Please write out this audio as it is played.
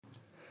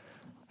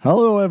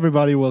Hello,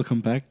 everybody.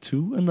 Welcome back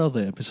to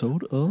another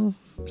episode of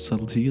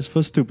Subtlety is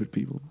for Stupid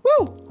People.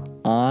 Woo!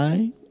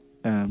 I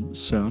am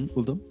Søren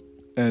Uldum,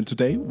 and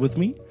today with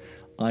me,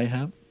 I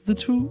have the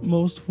two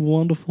most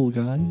wonderful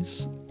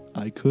guys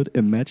I could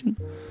imagine.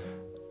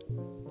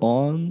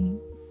 On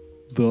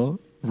the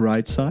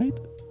right side,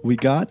 we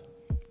got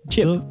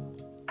Chip.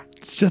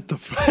 Shut the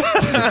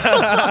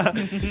fuck.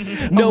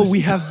 No,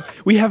 we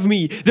have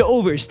me, the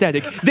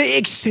overstatic, the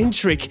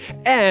eccentric,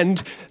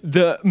 and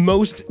the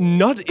most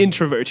not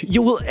introvert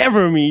you will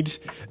ever meet.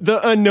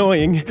 The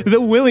annoying,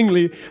 the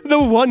willingly, the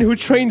one who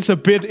trains a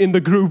bit in the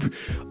group,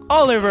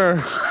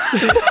 Oliver.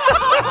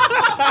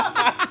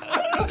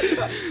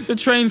 The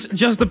train's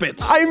just a bit.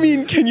 I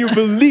mean, can you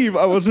believe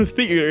I was a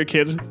theater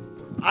kid?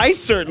 I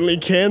certainly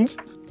can't.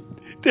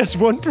 There's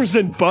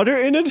 1% butter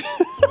in it.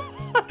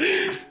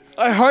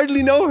 I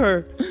hardly know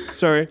her.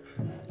 Sorry.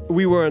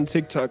 We were on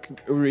TikTok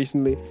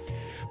recently.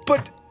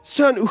 But,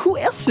 son, who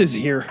else is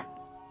here?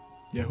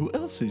 Yeah, who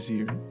else is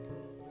here?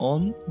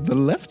 On the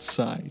left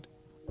side.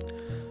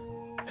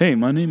 Hey,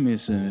 my name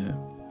is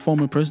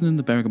former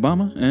President Barack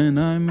Obama, and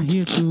I'm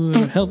here to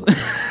help.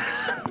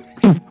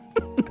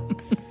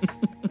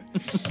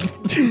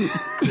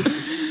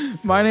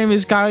 My name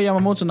is Kari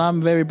Yamamoto, and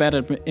I'm very bad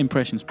at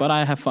impressions, but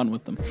I have fun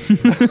with them.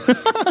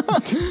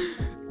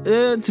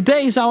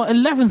 Today is our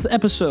 11th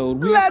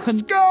episode.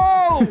 Let's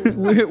go!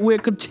 We're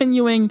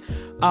continuing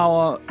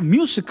our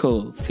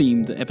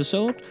musical-themed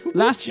episode.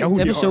 Last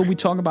episode, we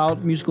talked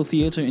about musical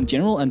theater in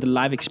general and the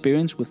live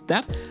experience with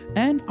that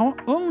and our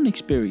own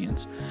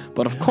experience.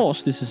 But of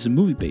course, this is a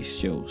movie-based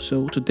show.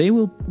 So today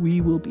we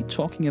will be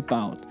talking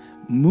about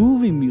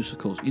movie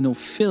musicals,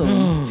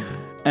 film.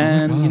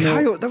 And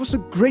Kyle, that was a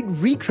great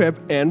recap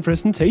and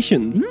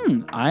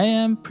presentation. I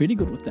am pretty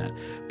good with that.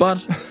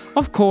 But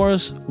of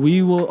course,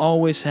 we will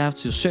always have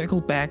to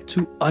circle back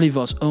to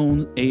Oliver's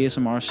own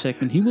ASMR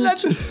segment. He will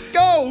Let's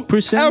go,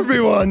 present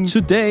everyone.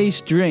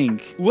 Today's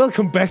drink.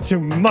 Welcome back to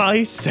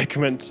my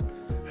segment.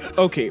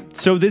 Okay,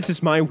 so this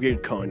is my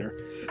weird corner.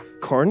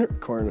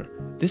 Corner.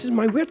 This is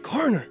my weird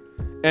corner.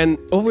 And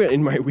over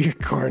in my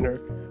weird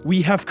corner,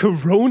 we have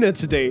Corona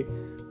today.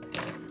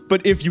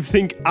 But if you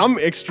think I'm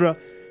extra,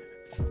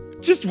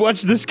 just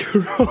watch this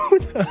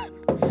Corona.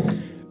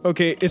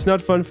 Okay, it's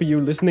not fun for you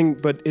listening,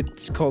 but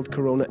it's called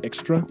Corona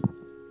Extra.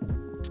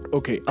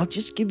 Okay, I'll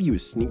just give you a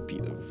sneak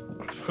peek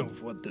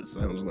of what this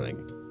sounds like.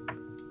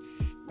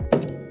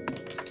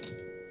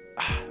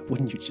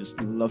 Wouldn't you just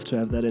love to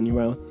have that in your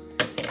mouth?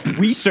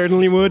 We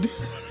certainly would.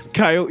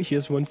 Kyle,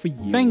 here's one for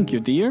you. Thank you,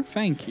 dear.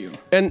 Thank you.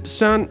 And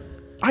son,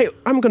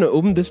 I'm gonna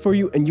open this for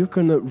you, and you're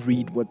gonna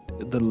read what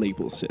the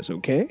label says,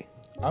 okay?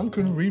 I'm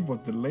gonna read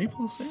what the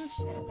label says.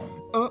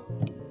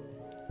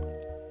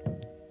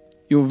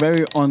 You're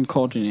very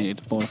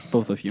uncoordinated,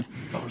 both of you.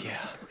 Oh,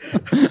 yeah.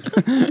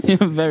 Yeah,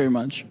 very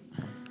much.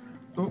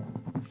 Oh.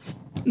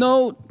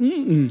 No.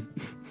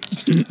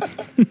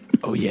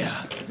 Oh,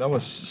 yeah. That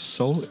was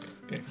so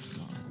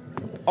excellent.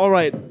 All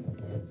right.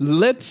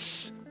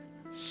 Let's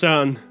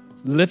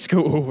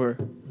go over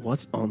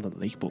what's on the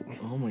label.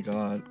 Oh my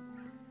god.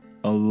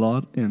 A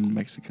lot in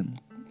Mexican.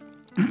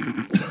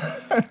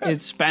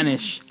 It's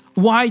Spanish.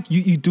 Why?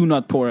 You do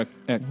not pour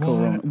a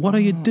Corona. What are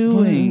you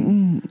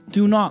doing?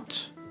 Do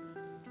not.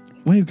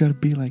 Why you gotta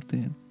be like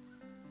that?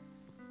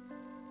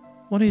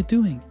 What are you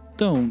doing?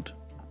 Don't.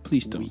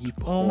 Please don't.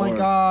 Oh my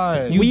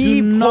god.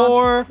 We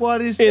pour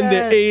What is in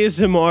that? the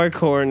ASMR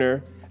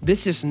corner.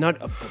 This is not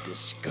up for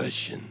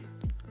discussion.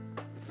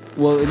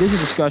 Well, it is a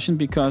discussion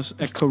because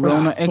a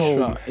Corona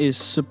Extra is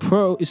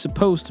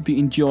supposed to be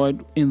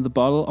enjoyed in the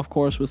bottle, of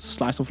course, with a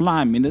slice of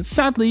lime. And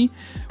sadly,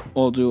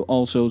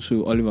 also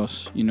to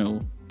Oliver's,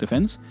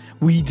 defense,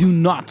 we do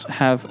not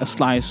have a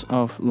slice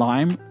of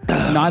lime,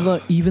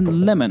 neither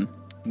even lemon.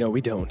 No,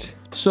 we don't.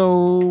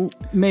 So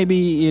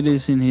maybe it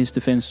is in his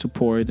defense to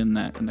pour it in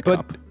the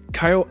cup. But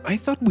Kyle, I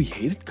thought we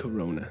hated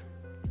Corona.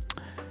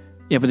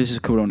 Yeah, but this is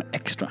Corona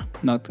Extra,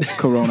 not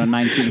Corona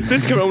 19.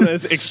 This Corona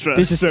is extra.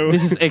 This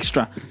is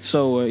extra.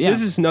 So yeah.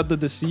 This is not the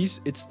disease;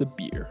 it's the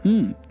beer.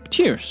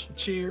 Cheers.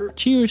 Cheers.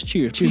 Cheers.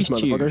 Cheers, Please,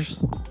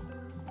 motherfuckers.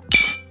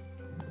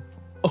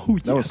 Oh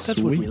yeah, was that's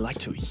what we sweet. like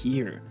to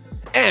hear.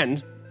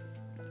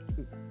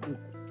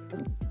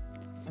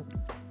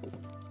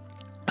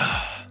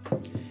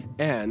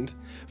 And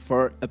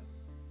for a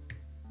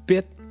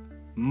bit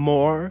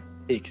more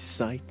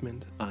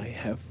excitement I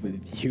have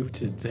with you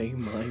today,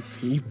 my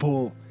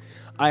people.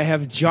 I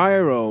have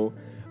Gyro,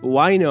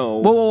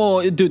 Wino.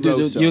 Whoa, dude,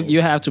 Rosso.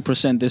 you have to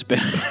present this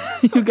better.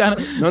 You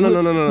gotta.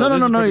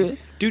 No.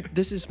 Dude,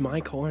 this is my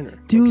corner.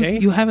 Dude, okay?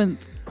 you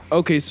haven't.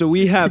 Okay, so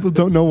we have People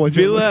don't know what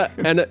you're Villa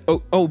and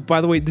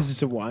by the way, this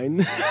is a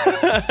wine.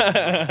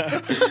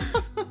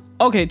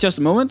 Okay, just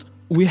a moment.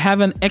 We have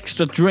an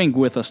extra drink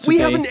with us today.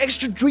 We have an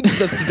extra drink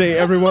with us today,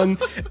 everyone.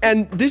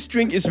 And this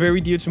drink is very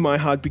dear to my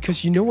heart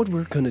because you know what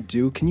we're gonna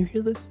do? Can you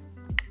hear this?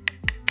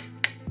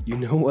 You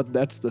know what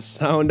that's the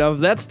sound of?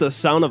 That's the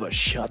sound of a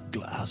shot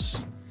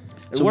glass.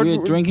 So we're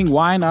drinking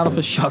wine out of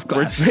a shot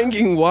glass. We're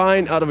drinking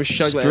wine out of a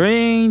shot glass.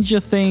 Stranger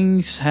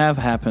things have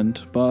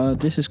happened, but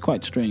this is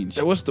quite strange.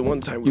 That was the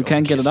one time You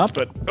can't get it up?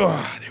 But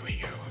there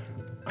we go.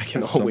 I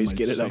can As some always might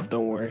get it say. up.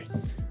 Don't worry.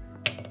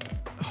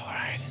 All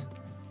right.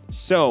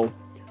 So,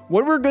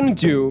 what we're gonna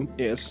do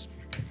is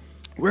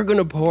we're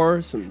gonna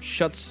pour some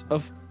shots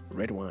of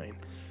red wine.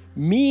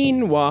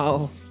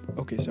 Meanwhile,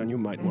 okay, son, you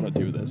might want to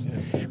do this.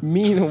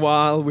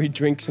 Meanwhile, we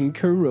drink some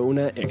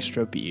Corona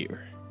extra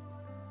beer.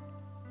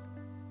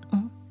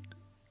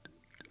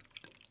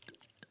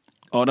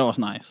 Oh, that was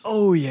nice.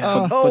 Oh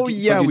yeah. But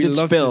you we did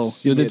love spill. to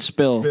see You did it.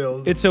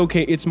 spill. It's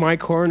okay. It's my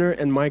corner,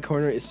 and my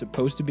corner is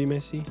supposed to be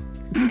messy.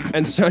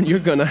 And son, you're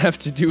gonna have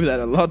to do that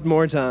a lot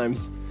more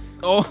times.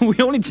 Oh,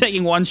 we're only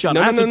taking one shot.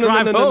 I have to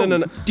drive home.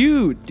 No.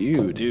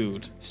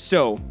 Dude.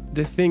 So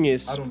the thing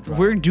is, I don't drive.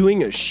 we're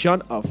doing a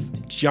shot of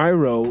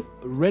gyro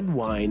red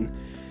wine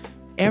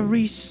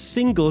every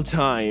single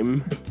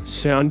time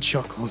Son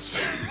chuckles.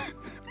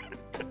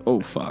 Oh,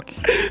 fuck.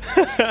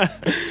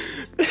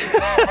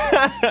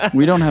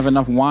 We don't have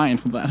enough wine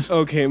for that.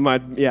 Okay, we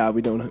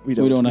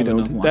don't have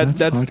enough wine.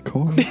 That's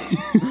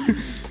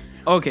hardcore.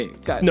 Okay,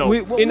 guys. No,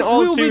 in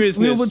all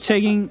seriousness.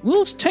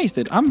 we'll taste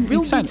it. I'm we'll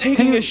be excited.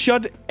 taking a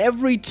shot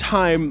every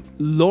time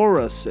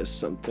Laura says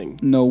something.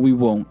 No, we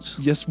won't.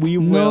 Yes, we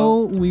will.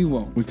 No, we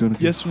won't. We're gonna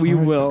get Yes, we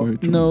will. hardcore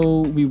drunk.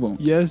 No, we won't.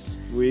 Yes,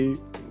 we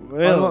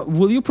will.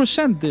 Will you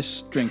present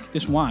this drink,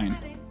 this wine?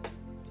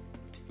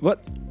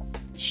 What?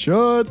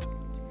 Shut.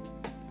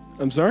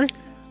 I'm sorry?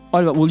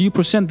 Oliver, will you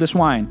present this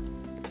wine?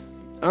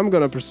 I'm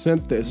gonna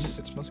present this.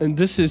 It smells And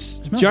this is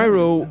smells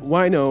Gyro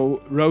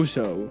Wino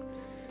Rosso.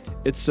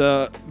 It's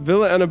a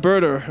Villa and a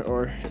Birder,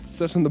 or it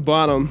says on the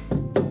bottom.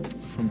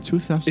 From It's from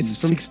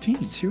 2016.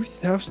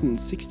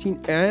 2016,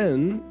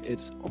 and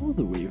it's all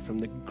the way from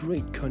the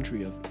great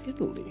country of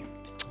Italy.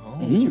 Oh.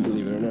 Would you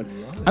believe it or not?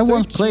 I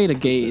once played a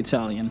gay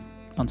Italian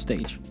on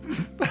stage.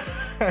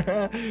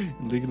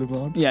 Legally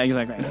blonde. Yeah,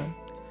 exactly.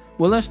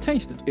 Well, let's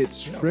taste it.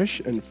 It's fresh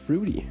and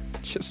fruity,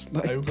 just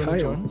like Are you gonna Kyle.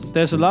 join us?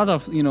 There's a lot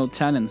of,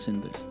 talents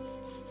in this.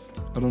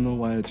 I don't know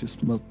why I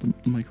just melted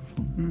the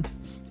microphone.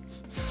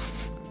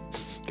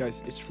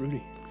 Guys, it's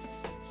fruity.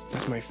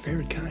 That's my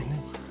favorite kind.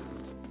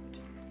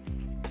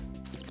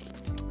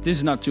 This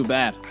is not too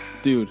bad,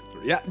 dude.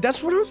 Yeah,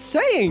 that's what I'm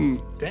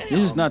saying. This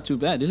is not too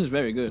bad. This is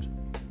very good.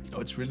 Oh,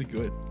 it's really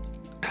good.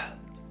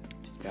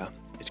 Yeah,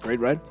 it's great,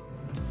 right?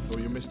 Oh,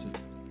 you missed it.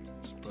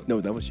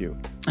 No, that was you.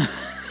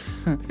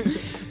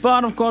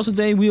 But of course,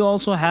 today we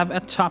also have a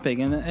topic,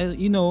 and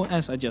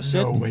as I just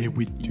said, No way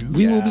we do.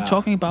 we will be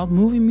talking about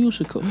movie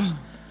musicals.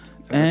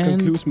 That And-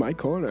 concludes my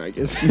corner, I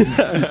guess.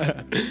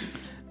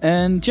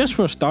 And just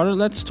for a starter,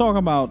 let's talk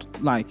about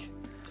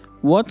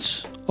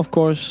what's, of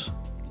course,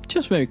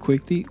 just very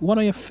quickly, what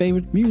are your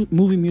favorite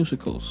movie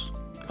musicals?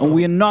 And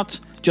we are not,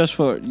 just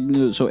for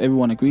so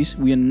everyone agrees,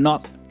 we are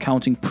not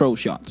counting pro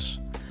shots.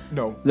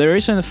 No. There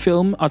is a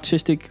film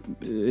artistic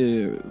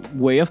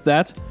way of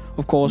that,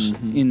 of course,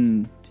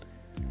 in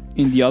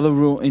the other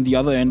room, in the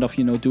other end of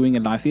doing a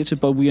live theater,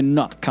 but we are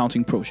not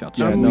counting pro shots.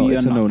 Yeah, We no, are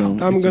it's a not no-no.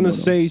 counting. I'm It's a gonna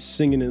no-no. say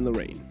Singing in the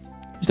Rain.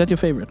 Is that your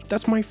favorite?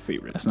 That's my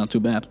favorite. That's not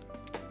too bad.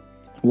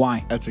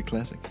 Why? That's a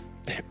classic.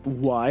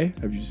 Why?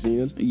 Have you seen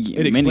it? Yeah,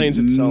 It explains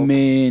itself.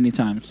 many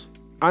times.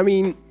 I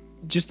mean,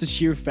 just the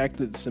sheer fact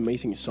that it's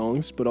amazing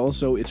songs, but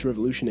also it's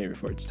revolutionary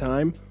for its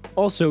time.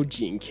 Also,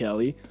 Gene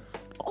Kelly.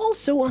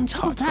 Also, on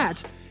top of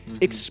that,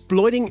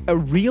 exploiting a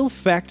real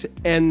fact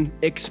and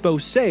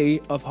expose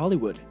of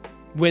Hollywood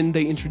when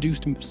they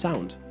introduced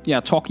sound. Yeah,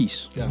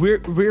 talkies. Yeah.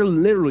 We're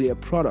literally a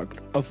product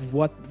of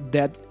what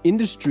that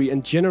industry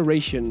and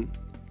generation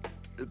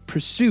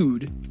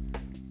pursued,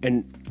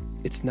 and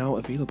it's now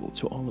available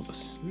to all of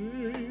us.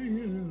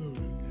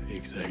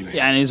 Exactly.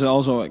 Yeah, and it's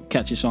also a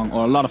catchy song,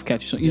 or a lot of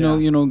catchy songs. You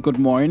Yeah. know, "Good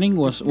Morning"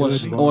 was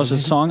a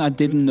song I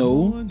didn't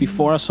know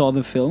before I saw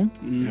the film,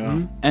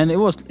 Yeah. and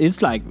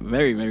it's like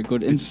very, very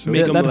good. And It's so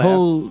Make 'em that laugh.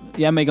 whole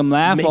Make 'em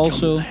laugh Make 'em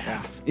also.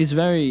 laugh. It's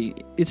very.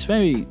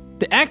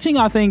 The acting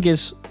I think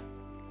is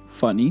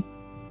funny.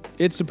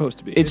 It's supposed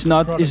to be. It's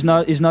not.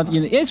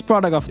 It's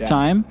product of the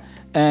time,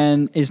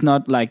 and it's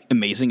not like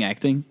amazing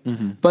acting,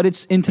 but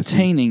it's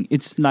entertaining.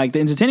 It's like the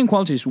entertaining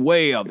quality is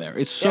way up there.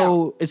 It's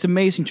it's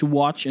amazing to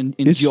watch and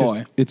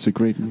enjoy. It's a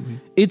great movie.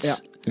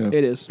 It's Yeah.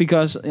 It is.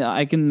 because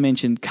I can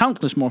mention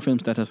countless more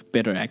films that have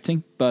better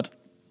acting, but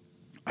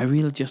I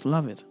really just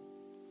love it.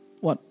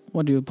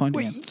 What do you point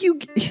Wait, at?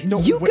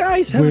 you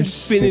guys haven't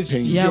finished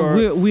sipping.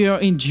 Yeah, we are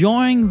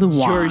enjoying the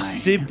wine. You're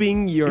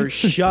sipping your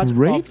It's a shot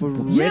great of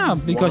red Yeah,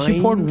 because you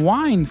wine. poured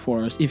wine for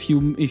us. If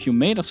you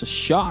made us a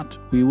shot,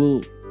 we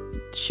will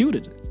shoot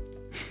it.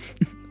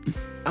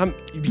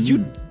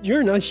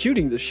 You're not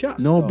shooting the shot.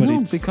 No, but no,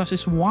 it's. because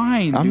it's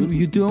wine, I'm- dude.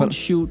 You don't but-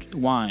 shoot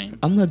wine.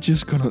 I'm not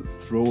just gonna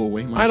throw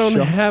away my I don't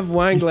shot. have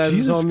wine glasses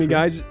Jesus on me,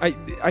 Christ. guys.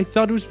 I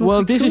thought it was.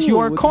 Well, this is cool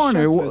your with the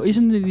corner. shot glasses.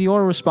 Isn't it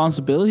your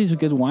responsibility to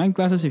get wine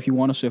glasses if you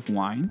want to serve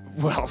wine?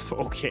 Well,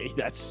 okay,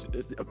 that's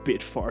a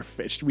bit far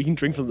fetched. We can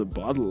drink from the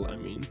bottle. I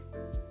mean,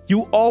 you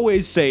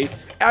always say,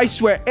 I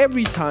swear,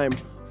 every time,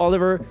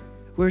 Oliver,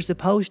 we're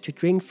supposed to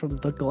drink from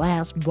the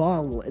glass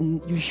bottle,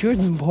 and you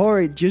shouldn't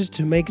pour it just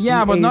to make some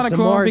Yeah, but not a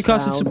ASMR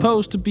because sounds. it's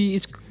supposed to be.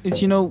 It's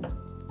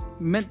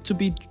meant to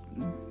be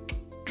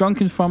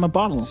drunken from a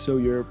bottle. So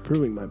you're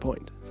proving my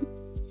point.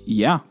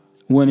 Yeah,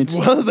 when it's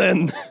Well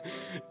then,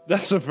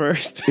 that's the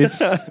first.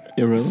 It's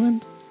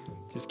irrelevant.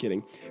 Just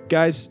kidding.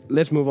 Guys,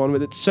 let's move on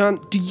with it. Son,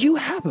 do you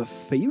have a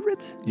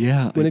favorite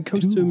Yeah. when I it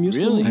comes do. to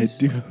musical Really? I movies?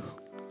 do.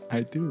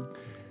 I do.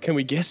 Can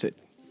we guess it,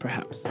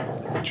 perhaps?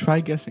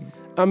 Try guessing.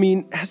 I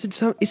mean, is it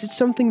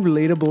something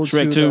relatable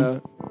Shrek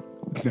to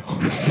 2.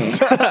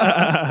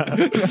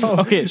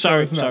 Okay,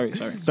 sorry. Sorry,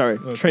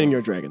 Training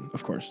Your Dragon,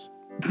 of course.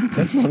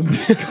 That's not a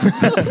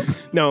musical.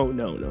 No.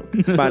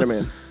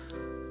 Spider-Man.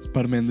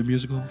 Spider-Man the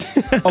musical.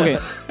 Okay.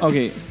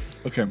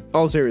 Okay.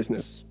 All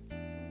seriousness.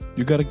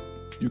 You gotta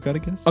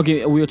guess.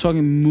 Okay, we are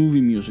talking movie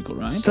musical,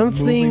 right?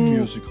 Something movie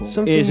musical.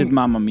 Something Is it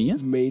Mamma Mia?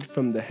 made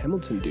from the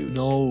Hamilton dudes?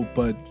 No,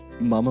 but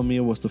Mamma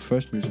Mia was the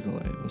first musical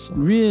I ever saw.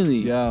 Really?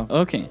 Yeah.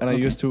 Okay. And I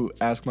used to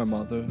ask my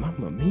mother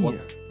Mamma Mia. what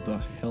the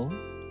hell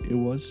it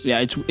was. Yeah,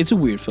 it's a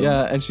weird film.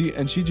 Yeah, and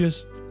she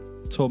just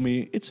told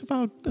me it's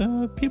about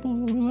people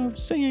who love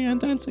singing and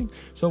dancing.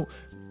 So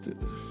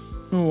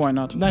Oh, why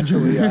not?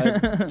 naturally, I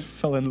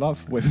fell in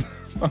love with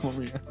Mamma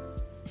Mia.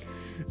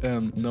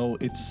 No,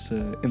 it's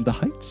In the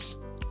Heights.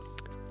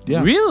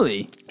 Yeah.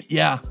 Really?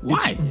 Yeah. Why?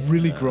 It's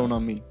really grown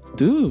on me.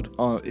 Dude.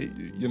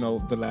 You know,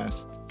 the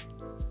last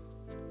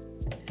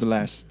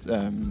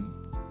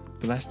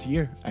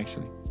year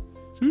actually.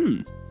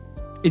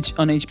 It's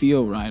on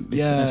HBO, right?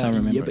 As I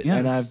remember. yep. Yeah.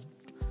 And I'm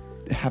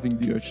having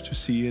the urge to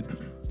see it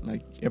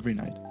like every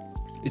night.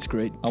 It's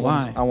great. I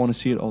want to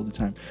see it all the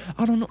time.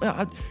 I don't know.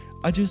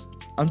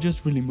 I'm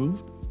just really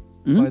moved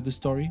Mhm. by the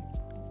story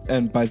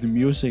and by the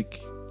music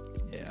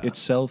Yeah.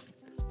 itself.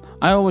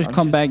 I always I'm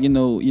come just- back,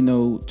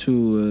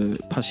 to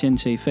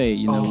Paciente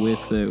Fe,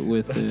 with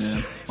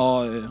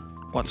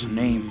what's her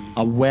name?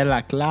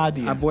 Abuela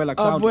Claudia. Abuela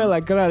Claudia.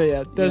 Abuela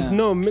Claudia, there's Yeah.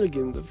 no milk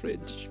in the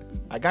fridge.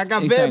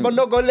 Exactly.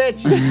 no con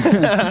leche.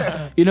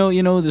 You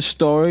know the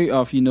story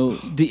of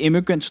the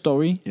immigrant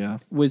story, Yeah.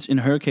 which in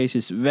her case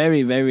is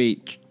very,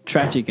 very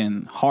tragic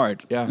and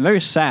hard, Yeah. very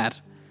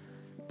sad.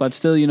 But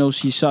still,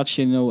 she's such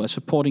a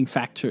supporting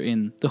factor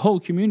in the whole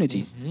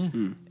community,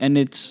 and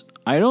it's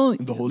I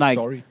don't The whole like,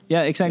 story.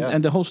 Yeah, exactly, Yeah.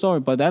 and the whole story.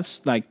 But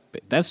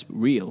that's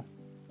real,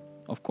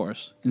 of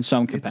course, in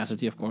some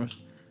capacity, of course.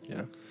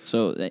 Yeah.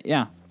 So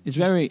yeah, it's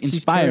very She's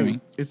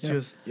inspiring. It's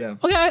just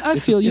Okay, I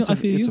feel you. I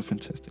feel It's you. a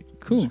fantastic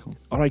Cool. musical.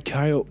 All right,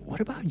 Kyle, what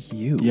about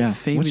you? Yeah. What's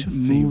Favorite your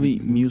movie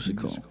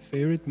musical?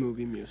 Favorite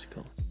movie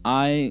musical?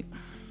 I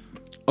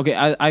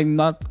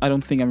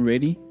don't think I'm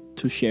ready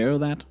to share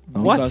that.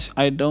 What? Because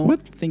I don't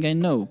What? think I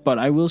know. But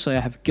I will say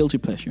I have guilty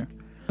pleasure.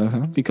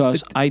 Uh-huh.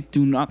 Because I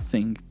do not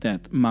think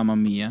that Mamma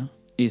Mia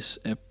is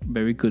a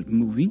very good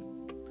movie.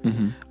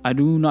 Mm-hmm. I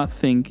do not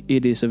think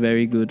it is a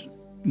very good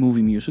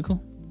movie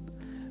musical.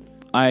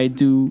 I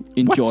do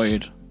enjoy What?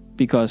 it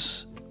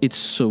because it's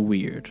so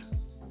weird.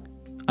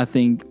 I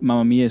think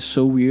Mamma Mia is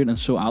so weird and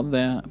so out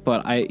there,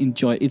 but I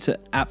enjoy it. It's an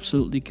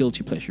absolutely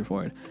guilty pleasure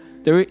for it.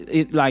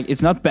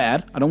 It's not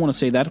bad. I don't want to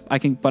say that. I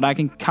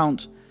can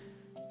count.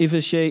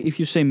 If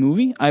you say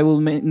movie, I will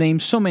name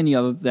so many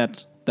other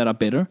that are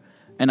better.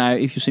 And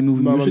if you say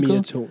movie Mamma musical,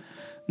 Mia 2.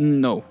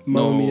 no,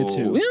 Mamma Mia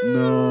 2.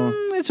 No.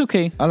 It's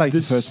okay. I like The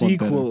the first one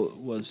better. sequel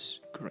was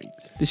great.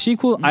 The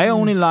sequel, I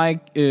only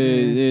like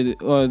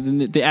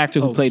the actor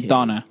who played Okay.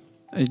 Donna,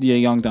 the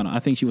young Donna. I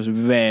think she was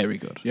very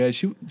good. Yeah,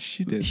 she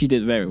did. She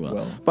did very well.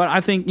 Well. But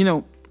I think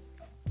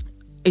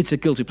it's a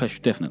guilty pleasure,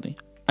 definitely.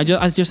 I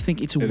just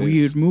think it's a It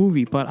weird is.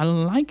 movie, but I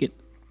like it.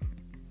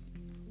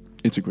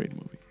 It's a great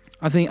movie.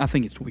 I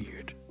think it's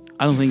weird.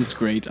 I don't think it's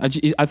great.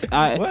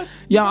 What?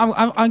 Yeah,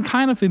 I'm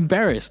kind of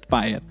embarrassed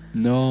by it.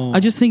 No. I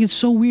just think it's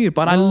so weird,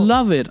 but I No.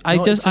 love it.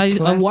 No, it's a I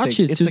watch classic.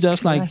 it It's to a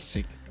just like,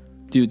 classic.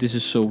 dude, this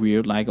is so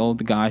weird. Like all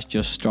the guys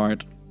just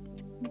start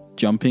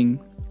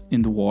jumping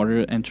in the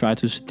water and try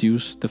to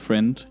seduce the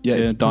friend, Yeah,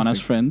 it's Donna's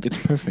perfect. friend. It's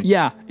perfect.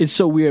 Yeah, it's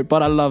so weird,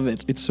 but I love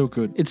it. It's so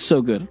good. It's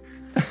so good.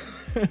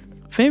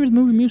 Favorite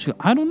movie musical?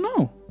 I don't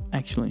know,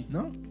 actually.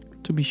 No.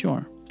 To be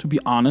sure. To be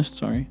honest,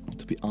 sorry.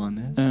 To be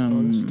honest.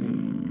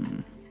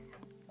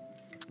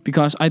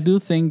 Because I do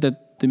think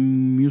that the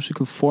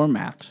musical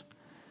format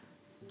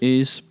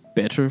is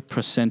better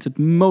presented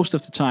most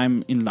of the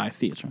time in live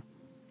theater.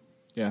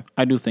 Yeah.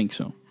 I do think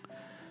so.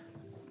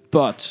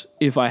 But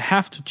if I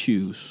have to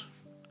choose,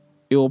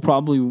 it will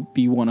probably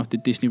be one of the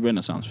Disney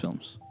Renaissance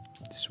films.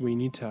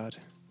 Sweeney Todd.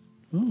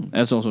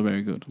 That's also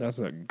very good. That's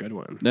a good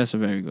one. That's a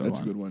very good That's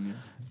one. a good one,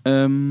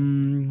 yeah.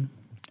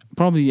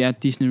 Probably at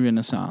Disney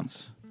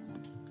Renaissance.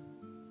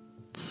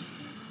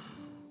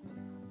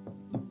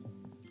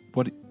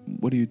 What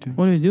are you doing?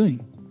 What are you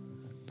doing?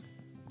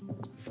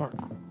 Fuck.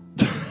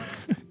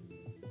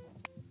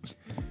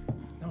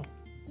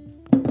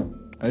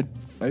 I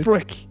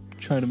Frick.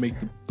 trying to make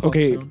the pop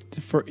Okay,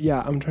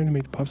 sound. I'm trying to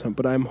make the pop sound,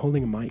 but I'm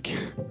holding a mic.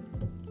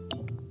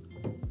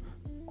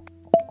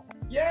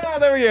 Yeah,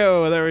 there we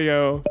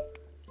go.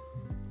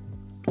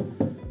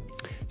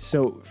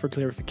 So, for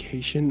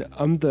clarification,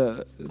 I'm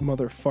the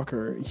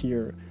motherfucker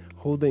here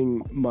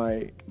holding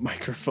my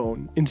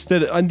microphone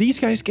instead. And these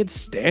guys get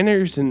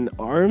standers and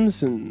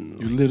arms and.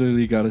 You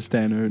literally got a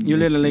standard. You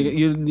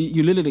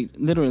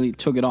literally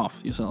took it off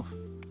yourself.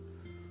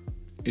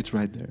 It's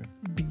right there.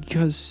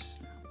 Because,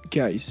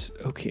 guys,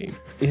 okay,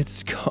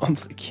 it's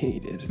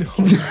complicated. No,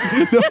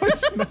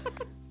 it's not.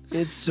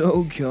 It's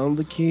so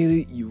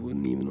complicated, you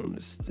wouldn't even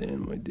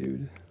understand, my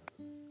dude.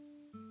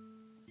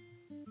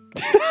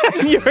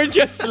 You're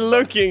just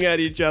looking at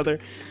each other.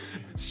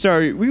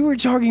 Sorry, we were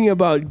talking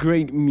about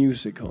great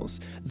musicals.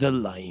 The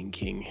Lion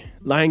King.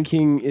 Lion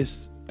King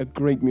is a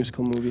great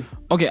musical movie.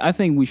 Okay, I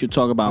think we should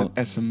talk about...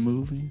 As a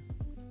movie?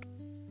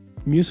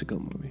 Musical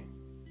movie.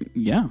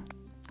 Yeah.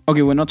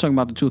 Okay, we're not talking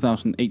about the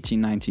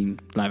 2018-19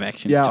 live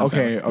action. Yeah,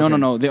 okay.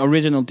 No. The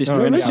original Disney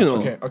animation.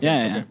 Okay.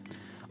 Yeah.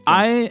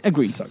 I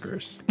agree.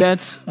 Suckers.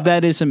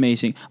 That is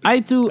amazing. I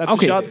do... That's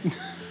okay. a shot.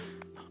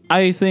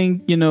 I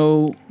think,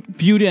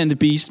 Beauty and the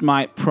Beast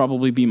might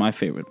probably be my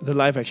favorite. The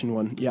live action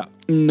one, yeah.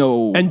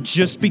 No. And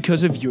just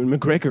because of Ewan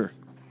McGregor.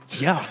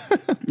 Yeah.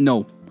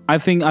 No. I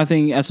think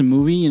as a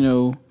movie,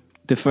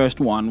 the first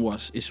one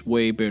is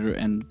way better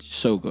and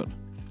so good.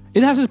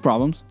 It has its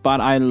problems, but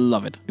I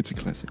love it. It's a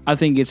classic. I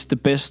think it's the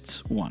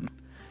best one.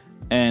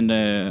 And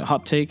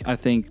hot take, I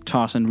think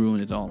Tarzan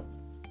ruined it all.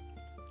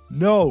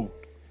 No.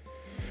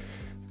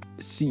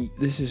 See,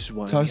 this is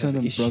why Tarzan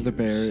and Brother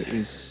Bear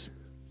is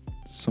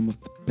some of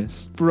the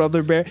best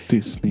Brother Bear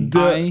Disney.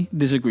 I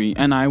disagree,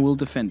 and I will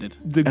defend it.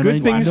 The And good I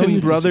things know in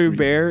you Brother disagree.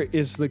 Bear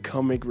is the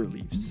comic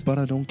reliefs. But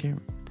I don't care.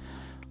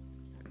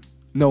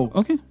 No.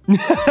 Okay.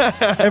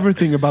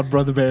 Everything about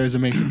Brother Bear is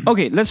amazing.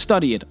 Okay, let's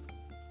study it.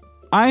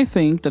 I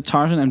think that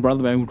Tarzan and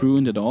Brother Bear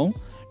ruined it all.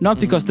 Not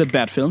because they're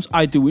bad films.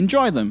 I do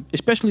enjoy them,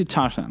 especially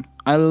Tarzan.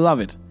 I love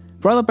it.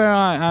 Brother Bear,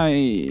 I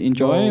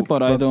enjoy,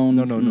 but I don't...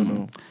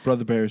 No.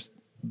 Brother Bear is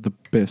the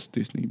best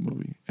Disney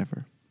movie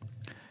ever.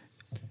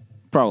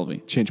 Probably.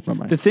 Changed my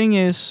mind. The thing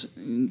is,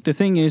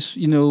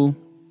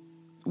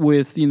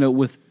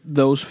 with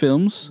those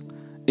films,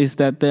 is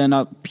that they're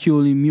not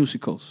purely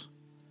musicals.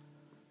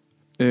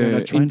 They're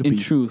not trying to in be.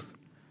 truth.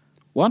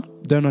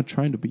 What? They're not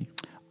trying to be.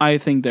 I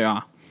think they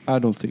are. I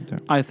don't think they're.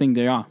 I think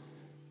they are.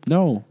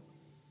 No.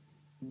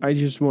 I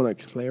just want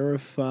to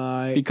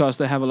clarify. Because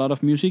they have a lot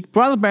of music.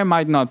 Brother Bear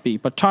might not be,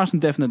 but Tarzan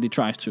definitely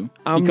tries to.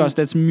 Because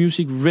that's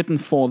music written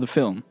for the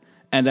film.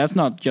 And that's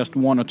not just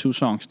one or two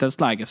songs. That's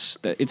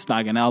it's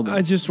like an album.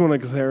 I just want to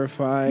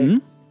clarify. Hmm?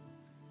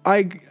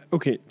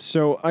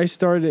 So I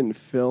started in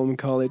film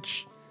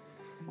college,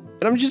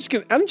 and I'm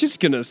just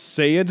gonna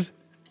say it.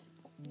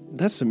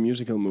 That's a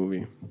musical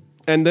movie,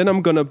 and then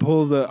I'm gonna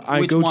pull the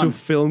I Which go to one?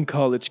 film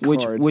college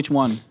card. Which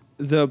one?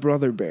 The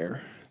Brother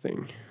Bear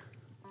thing.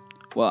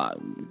 Well,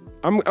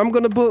 I'm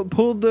gonna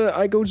pull the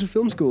I go to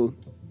film school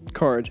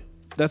card.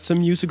 That's a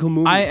musical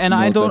movie.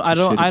 I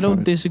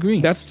don't disagree.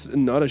 That's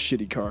not a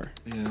shitty card.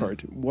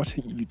 What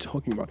are you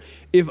talking about?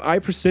 If I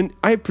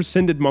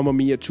presented Mamma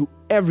Mia to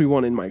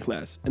everyone in my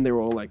class, and they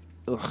were all like,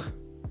 ugh.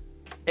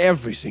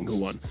 Every single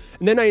one.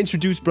 And then I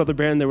introduced Brother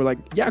Bear, and they were like,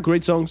 yeah,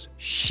 great songs,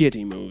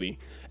 shitty movie.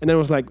 And then I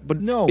was like,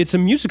 but No. it's a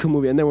musical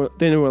movie. And then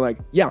they were like,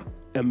 yeah,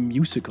 a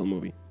musical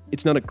movie.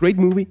 It's not a great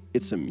movie,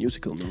 it's a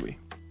musical movie.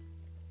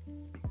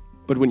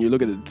 But when you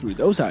look at it through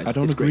those eyes, I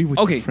don't it's agree great. with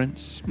Okay. your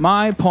friends.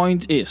 My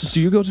point is...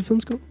 Do you go to film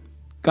school?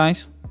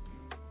 Guys?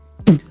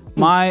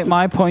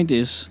 My point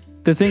is...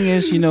 The thing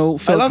is, Phil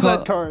I love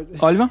that card.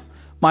 Oliver?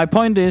 My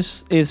point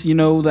is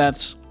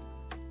that...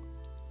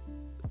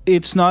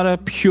 It's not a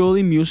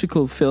purely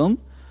musical film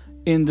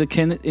in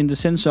the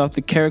sense of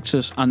the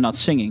characters are not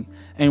singing.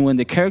 And when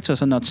the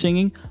characters are not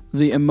singing,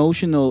 the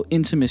emotional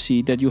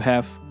intimacy that you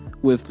have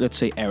with, let's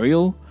say,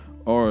 Ariel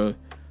or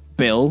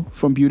Belle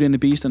from Beauty and the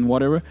Beast and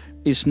whatever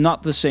is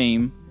not the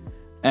same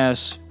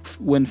as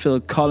when Phil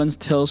Collins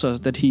tells us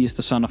that he is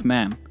the Son of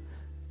Man.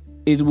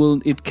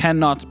 It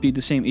cannot be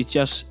the same. It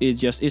just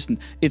isn't.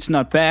 It's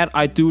not bad.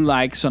 I do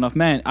like Son of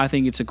Man. I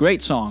think it's a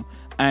great song.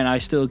 And I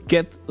still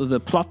get the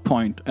plot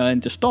point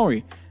and the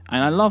story.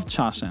 And I love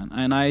Tarzan.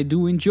 And I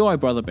do enjoy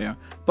Brother Bear.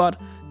 But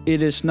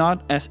it is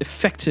not as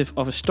effective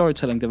of a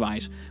storytelling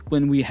device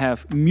when we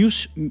have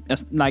it's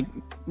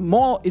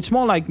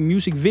more like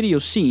music video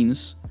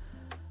scenes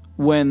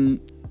when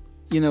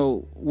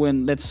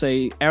let's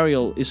say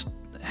Ariel is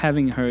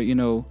having her,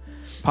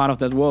 part of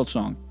that world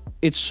song.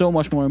 It's so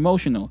much more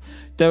emotional.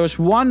 There was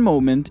one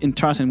moment in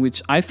Tarzan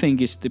which I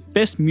think is the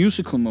best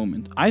musical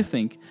moment,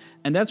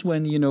 and that's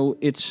when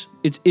it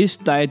is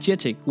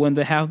diegetic when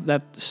they have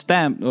that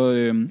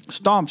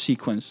storm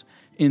sequence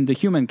in the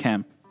human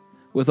camp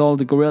with all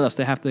the gorillas.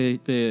 They have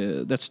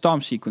that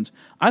storm sequence.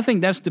 I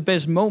think that's the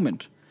best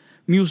moment,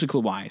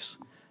 musical wise,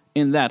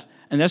 in that,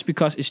 and that's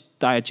because it's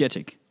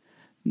diegetic.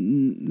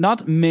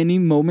 Not many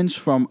moments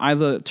from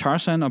either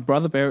Tarzan or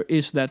Brother Bear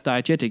is that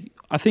diegetic.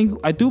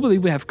 I do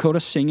believe we have Coda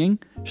singing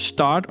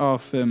start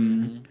of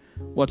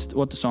what's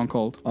the song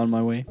called? On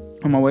My Way.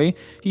 On My Way.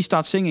 He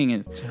starts singing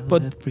it, Tell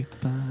but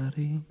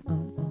everybody.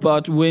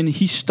 but when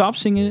he stops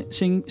singing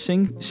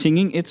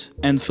it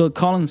and Phil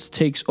Collins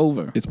takes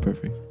over, It's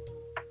perfect.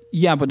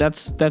 Yeah, but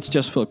that's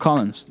just Phil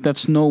Collins.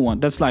 That's no one.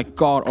 That's like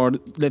God, or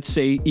let's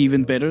say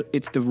even better,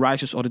 it's the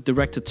writers or the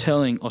director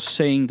telling or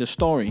saying the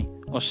story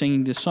or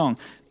singing the song.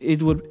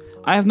 It would.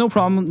 I have no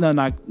problem,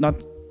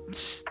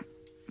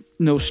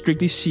 no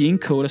strictly seeing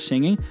Coda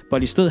singing,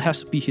 but it still has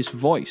to be his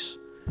voice.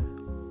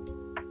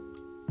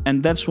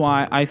 And that's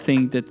why I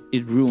think that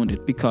it ruined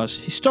it, because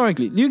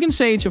historically, you can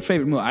say it's your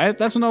favorite movie.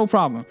 That's no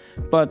problem.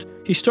 But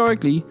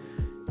historically,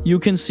 you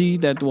can see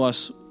that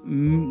was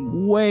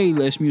way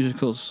less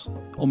musicals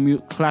or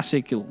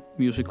classical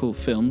musical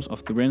films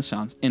of the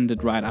Renaissance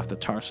ended right after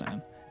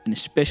Tarzan, and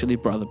especially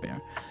Brother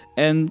Bear.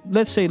 And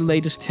let's say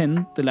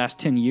the last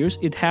 10 years,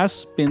 it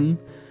has been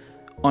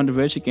on the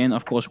verge again,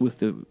 of course, with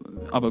the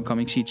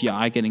up-and-coming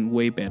CGI getting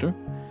way better.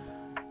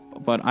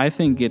 But I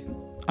think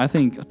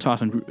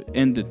Tarzan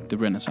ended the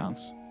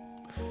Renaissance.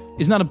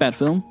 It's not a bad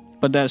film,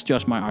 but that's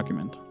just my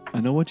argument.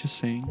 I know what you're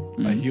saying.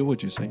 I hear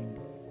what you're saying.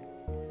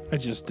 I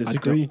just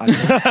disagree. I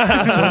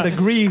don't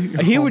agree.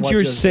 I hear what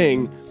you're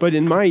saying, but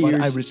in my ears,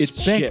 I it's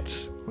respect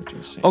shit. what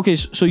you're saying. Okay,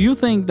 so you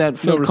think that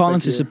Phil respect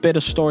Collins is here. a better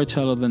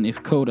storyteller than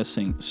if Coda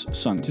sung?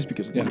 Just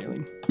because of the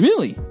yelling.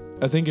 Really?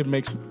 I think it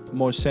makes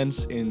more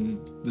sense in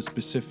the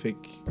specific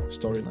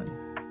storyline.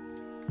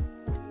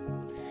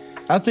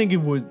 I think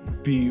it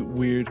would be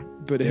weird.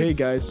 But hey,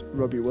 guys,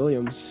 Robbie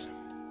Williams.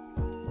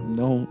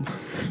 No.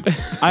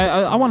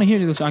 I want to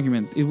hear this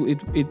argument.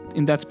 It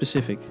in that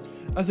specific.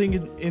 I think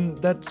in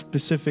that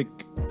specific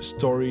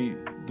story,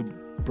 the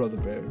Brother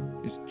Bear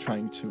is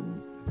trying to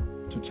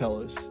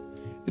tell us,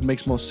 it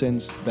makes more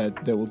sense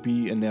that there will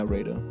be a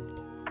narrator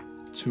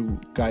to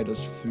guide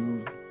us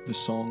through the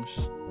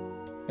songs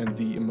and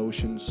the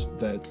emotions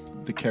that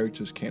the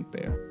characters can't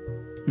bear.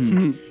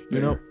 Hmm.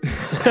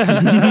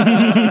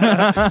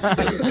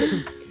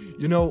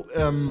 You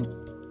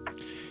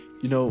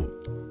know,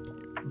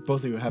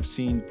 both of you have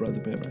seen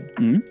Brother Bear, right?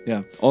 Mm-hmm.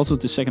 Yeah. Also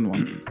the second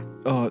one.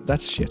 Oh,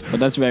 that's shit. But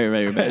that's very,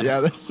 very bad. Yeah,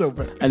 that's so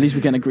bad. At least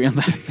we can agree on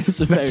that. It's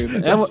very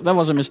bad. That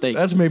was a mistake.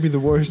 That's maybe the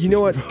worst. You know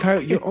what, Kyle?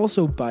 You're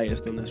also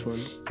biased on this one.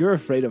 You're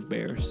afraid of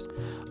bears.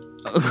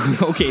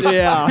 Okay.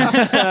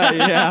 Yeah.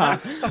 Yeah.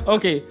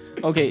 Okay.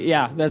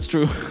 Yeah, that's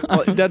true.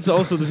 Well, that's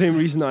also the same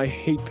reason I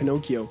hate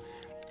Pinocchio.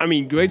 I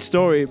mean, great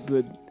story,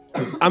 but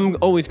I'm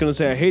always gonna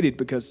say I hate it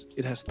because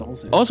it has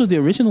dolls in it. Also, the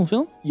original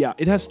film. Yeah,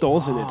 it has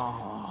dolls in it.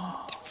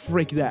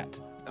 Frick that.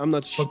 I'm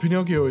not. But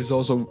Pinocchio is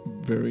also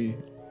very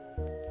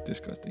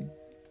disgusting.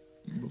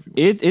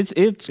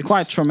 It's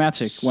quite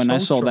traumatic when I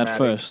saw that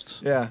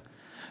first. Yeah.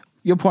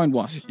 Your point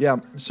was? Yeah.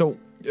 So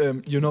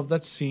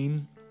that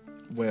scene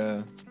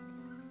where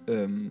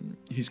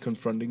he's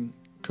confronting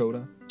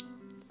Coda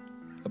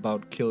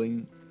about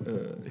killing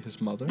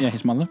his mother. Yeah,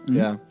 his mother. Mm-hmm.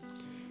 Yeah.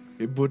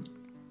 It would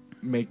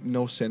make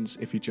no sense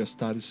if he just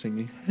started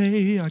singing,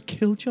 "Hey, I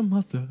killed your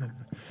mother."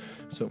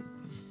 So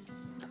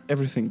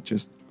everything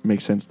just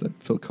makes sense that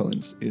Phil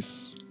Collins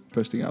is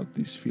bursting out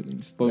these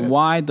feelings. But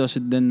why does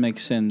it then make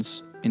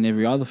sense in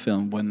every other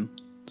film when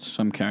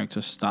some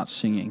characters start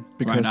singing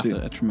right after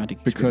a traumatic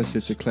experience? Because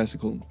it's a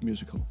classical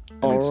musical.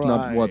 And it's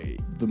not what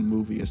the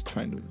movie is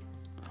trying to...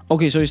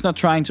 Okay, so it's not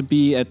trying to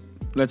be a,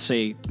 let's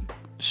say,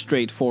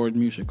 straightforward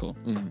musical.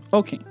 Mm.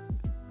 Okay.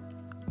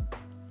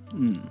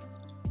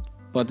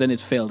 But then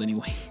it failed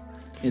anyway.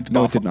 It did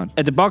not.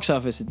 At the box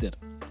office, it did.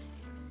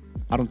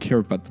 I don't care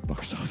about the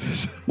box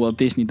office. Well,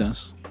 Disney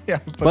does. Yeah,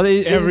 but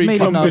every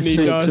company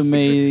does.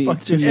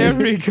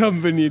 Every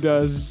company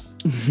does.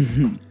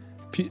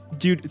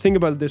 Dude, think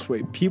about it this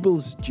way: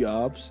 people's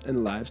jobs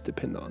and lives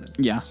depend on it.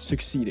 Yeah,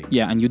 succeeding.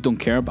 Yeah, and you don't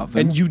care about them.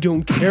 And you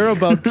don't care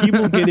about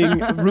people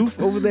getting a roof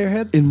over their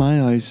head. In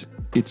my eyes,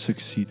 it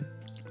succeeded.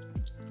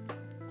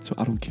 So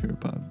I don't care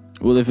about it.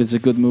 Well, if it's a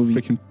good movie,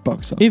 freaking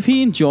box office. If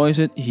he enjoys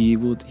it,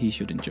 he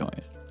should enjoy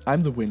it.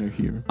 I'm the winner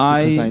here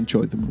because I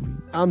enjoyed the movie.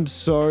 I'm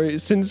sorry.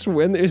 Since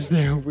when is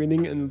there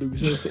winning and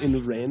losers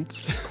in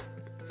rants?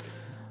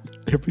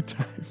 Every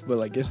time.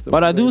 Well, I guess.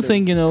 But I do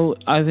think,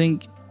 I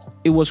think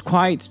it was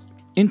quite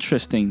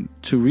interesting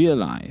to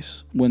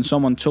realize when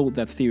someone told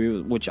that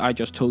theory, which I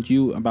just told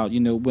you about,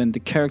 when the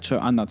character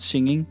are not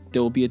singing,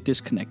 there will be a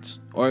disconnect.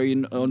 Or,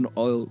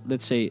 or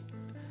let's say,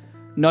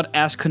 not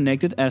as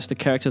connected as the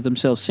character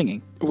themselves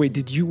singing. Wait,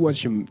 did you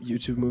watch a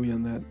YouTube movie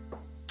on that?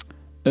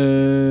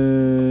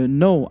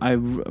 No, I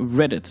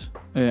read it,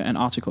 an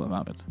article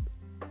about it,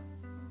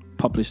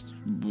 published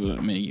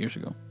many years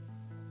ago.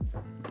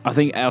 I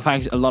think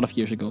a lot of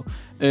years ago.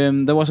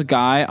 There was a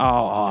guy.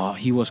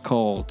 He was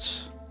called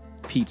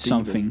Pete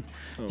Steven. something.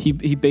 Oh.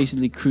 He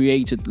basically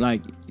created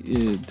like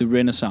the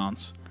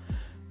Renaissance.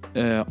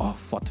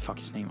 What the fuck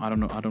is his name? I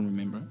don't know. I don't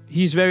remember.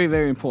 He's very,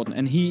 very important,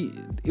 and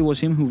it was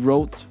him who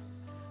wrote,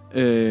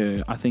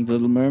 I think, The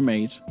Little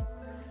Mermaid.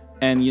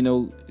 And,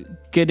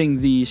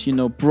 getting these,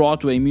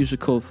 Broadway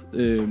musical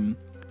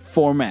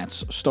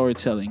formats,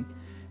 storytelling,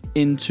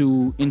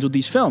 into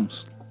these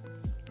films,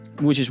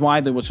 which is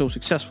why they were so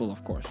successful,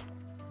 of course.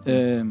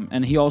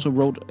 And he also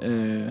wrote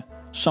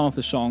some of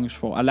the songs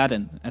for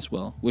Aladdin as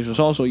well, which was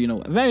also,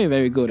 very,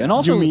 very good. And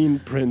also, you mean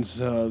Prince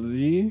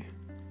Ali?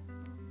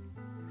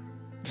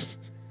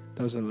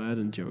 That was a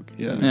Aladdin joke.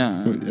 Yeah.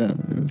 Yeah.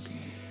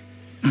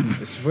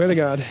 I swear to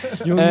God,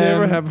 you'll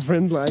never have a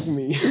friend like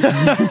me.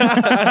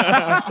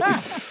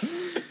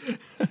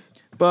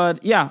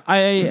 But yeah,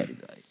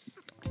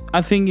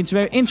 I think it's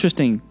very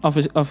interesting of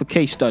a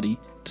case study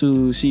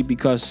to see,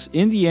 because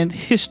in the end,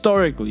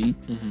 historically,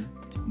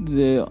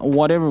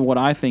 what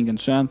I think and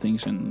Søren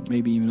thinks, and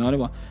maybe even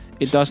Oliver,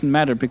 it doesn't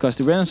matter, because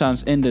the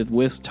Renaissance ended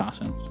with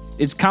Tarzan.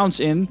 It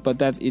counts in, but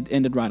that it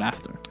ended right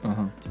after.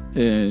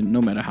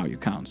 No matter how you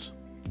count.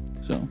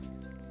 So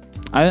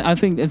I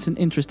think it's an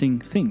interesting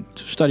thing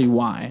to study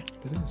why.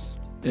 It is.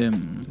 It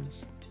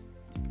is.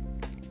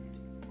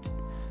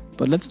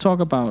 But let's talk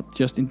about,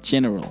 just in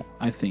general,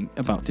 I think,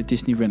 about the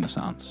Disney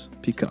Renaissance.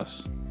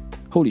 Because,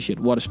 holy shit,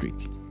 what a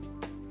streak.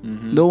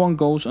 No one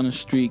goes on a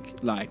streak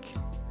like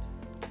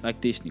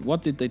Disney.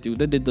 What did they do?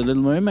 They did The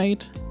Little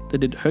Mermaid. They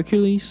did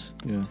Hercules.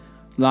 Yeah.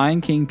 Lion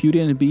King, Beauty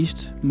and the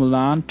Beast,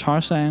 Mulan,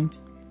 Tarzan.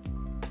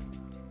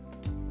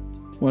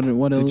 What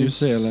else? Did you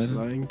say Aladdin?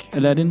 Lion King.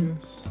 Aladdin?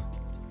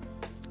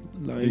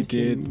 Lion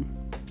King.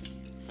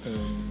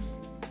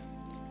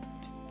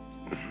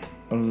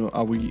 I don't know.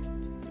 Are we?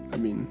 I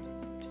mean,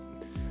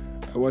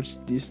 I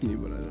watched Disney,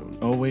 but I don't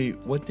Oh wait,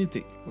 what did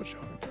they? watch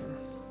hardcore.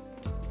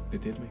 They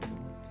did make a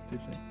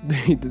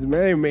movie, did they?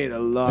 They made a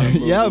lot of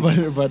movies. Yeah,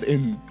 but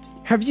in.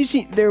 Have you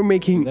seen they're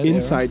making That era?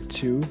 Inside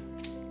 2?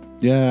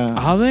 Yeah.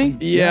 Are they?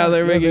 Yeah,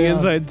 they're making they are.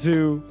 Inside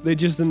 2. They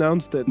just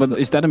announced it. But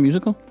is that a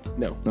musical?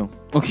 No.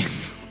 Okay.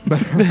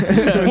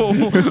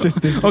 It's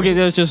just this. Okay,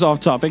 that's just off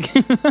topic.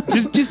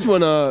 just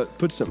wanna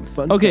put some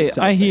fun. Okay, facts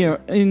out I there. hear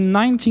in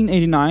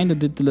 1989 they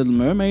did The Little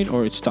Mermaid,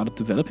 or it started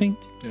developing.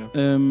 Yeah.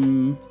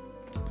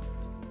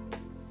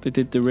 They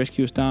did The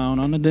Rescuers Down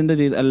Under. Then they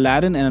did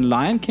Aladdin and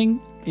Lion King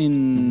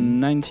in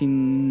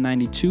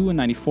 1992 and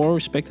 94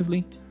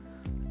 respectively.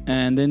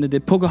 And then they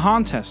did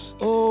Pocahontas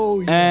Oh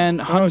yeah. and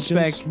John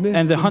Hunchback Smith.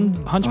 and the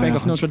Hunchback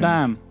of Notre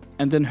Hunchback. Dame,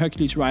 and then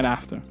Hercules right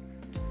after.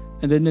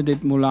 And then they did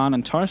Mulan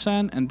and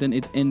Tarzan, and then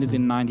it ended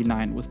in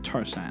 99 with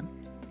Tarzan.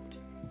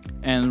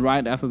 And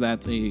right after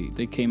that,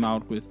 they came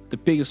out with the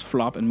biggest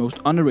flop and most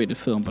underrated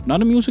film, but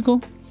not a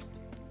musical.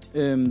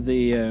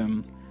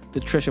 The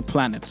Treasure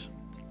Planet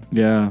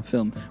Yeah.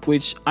 film,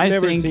 which I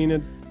Never think, seen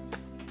it.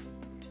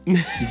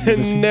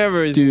 never seen-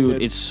 Never seen dude,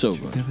 it. it's so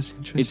good. Never seen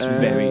It's Treasure.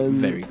 very,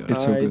 very good.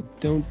 It's so good.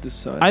 Don't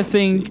decide. I on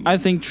think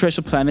seeing it.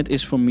 Treasure Planet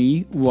is for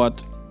me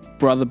what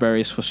Brother Bear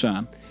is for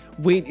Søren,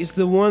 Wait, is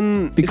the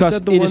one because is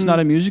that the it is one not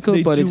a musical,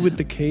 they but do it's with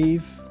the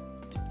cave?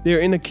 They're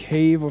in a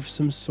cave of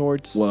some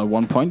sorts. well, at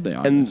one point they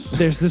are. and yes.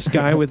 there's this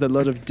guy with a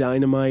lot of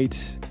dynamite,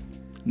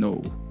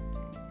 No,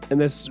 and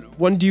there's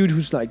one dude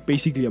who's like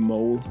basically a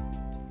mole.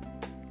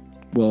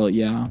 well,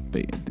 yeah,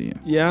 yeah.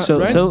 Yeah, So,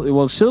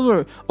 right?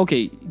 Silver.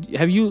 Okay,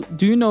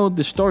 do you know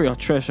the story of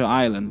Treasure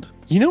Island?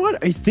 You know what?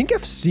 I think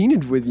I've seen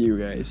it with you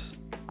guys.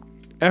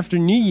 After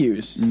New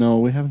Year's. No,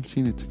 we haven't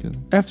seen it together.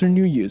 After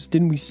New Year's,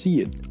 didn't we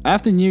see it?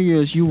 After New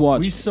Year's, you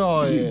watched. We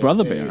saw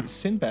Brother Bear.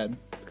 Sinbad.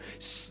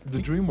 The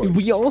DreamWorks.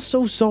 We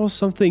also saw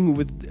something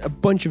with a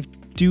bunch of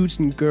dudes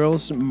and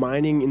girls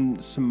mining in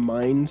some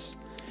mines,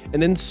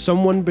 and then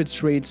someone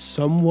betrayed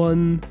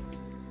someone,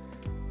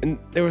 and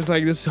there was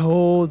like this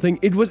whole thing.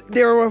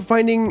 They were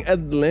finding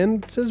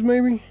Atlantis,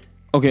 maybe.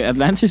 Okay,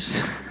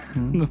 Atlantis.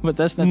 But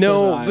that's not. No,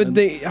 Treasure but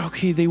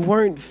Island. they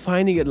weren't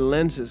finding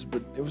Atlantis,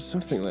 but it was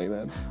something like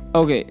that.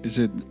 Okay, Is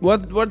it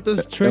What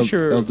does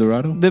treasure? El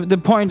Dorado? the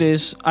point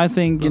is, I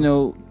think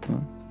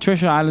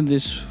Treasure Island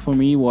is for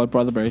me what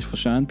Brother Bear is for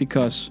Søren,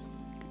 because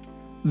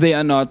they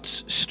are not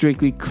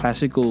strictly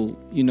classical,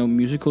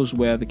 musicals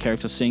where the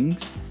character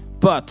sings,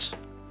 but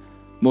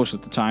most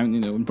of the time,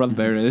 in Brother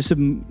Bear there's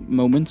some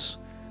moments,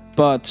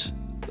 but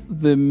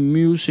the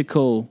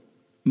musical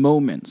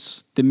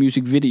moments, the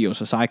music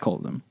videos as I call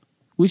them,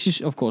 which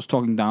is of course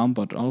talking down,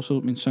 but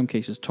also in some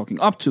cases talking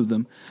up to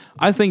them,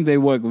 I think they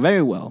work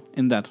very well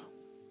in that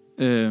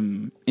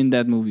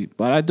movie.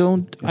 But I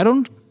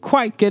don't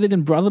quite get it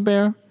in Brother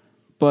Bear,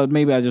 but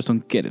maybe I just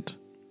don't get it.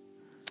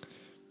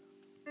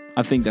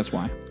 I think that's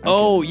why.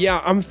 Oh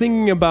yeah, I'm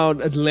thinking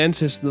about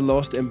Atlantis: The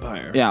Lost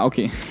Empire. Yeah,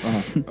 okay.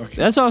 Okay.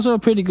 That's also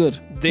pretty good.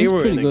 They That's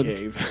were pretty in a good.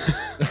 cave.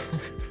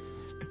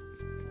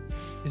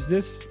 Is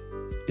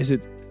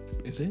it?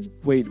 Is it?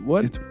 Wait,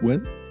 what? It's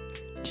what?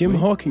 Jim wait.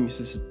 Hawkins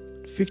is a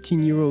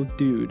 15-year-old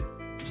dude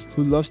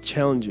who loves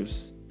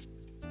challenges,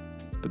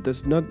 but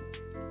that's not.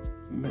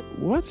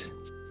 What?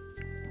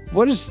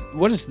 What is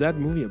that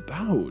movie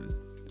about?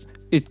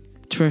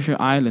 Treasure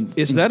Island.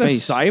 Is in that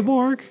space. a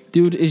cyborg?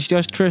 Dude, it's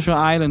just Treasure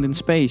Island in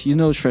space. You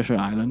know Treasure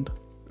Island.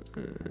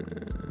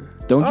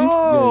 Don't you?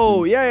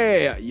 Oh,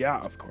 yeah,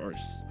 of course.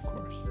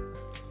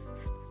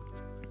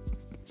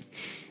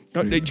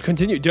 No,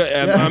 continue.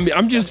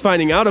 I'm just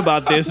finding out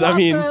about this. I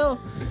mean,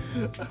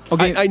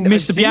 Okay, I've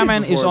Mr. seen it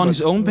Bierman is before, on but-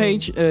 his own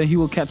page. He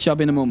will catch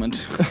up in a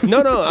moment.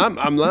 no,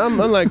 I'm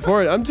like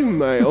for it. I'm doing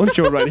my own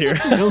show right here.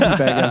 We'll be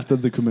back after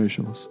the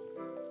commercials.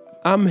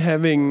 I'm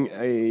having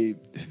a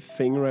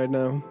thing right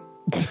now.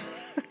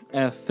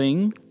 A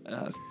thing.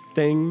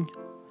 Thing.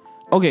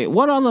 Okay,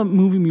 what other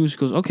movie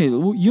musicals? Okay,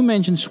 you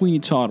mentioned Sweeney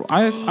Todd.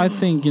 I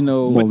think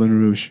Moulin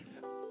Rouge.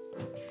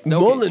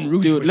 Moulin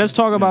Rouge, Dude, let's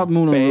talk about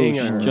Moulin Rouge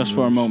Banger. just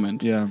for a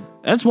moment. Yeah.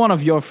 That's one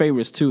of your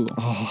favorites too.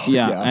 Oh,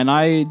 yeah, and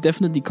I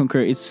definitely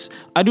concur.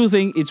 I do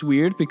think it's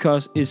weird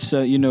because it's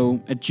a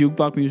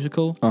jukebox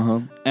musical,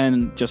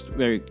 and just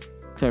very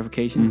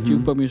clarification,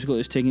 jukebox musical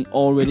is taking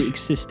already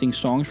existing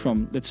songs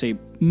from, let's say,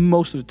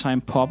 most of the time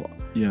pop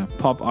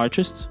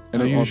artists,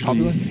 and I usually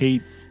popular.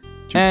 hate.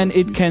 And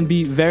it can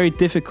be very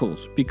difficult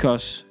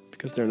because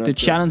they're not the good.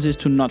 challenge is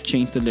to not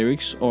change the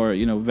lyrics, or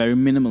very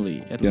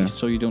minimally at least,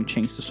 so you don't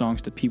change the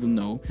songs that people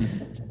know.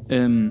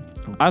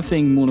 I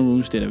think Moulin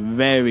Rouge did a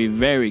very,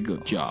 very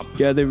good job.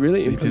 Yeah, they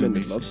really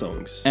implemented love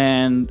songs.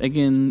 And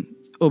again,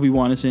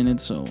 Obi-Wan is in it,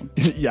 so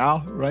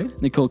yeah, right.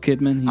 Nicole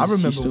Kidman. I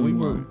remember he's we doing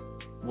were well.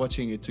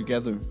 watching it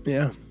together.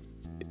 Yeah.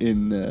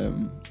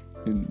 In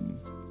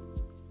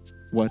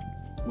what?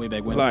 Way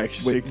back when. Like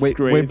sixth grade.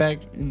 Way back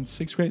in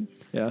 6th grade.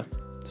 Yeah,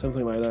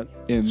 something like that.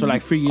 So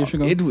like 3 years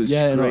ago. It was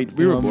great.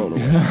 We were blown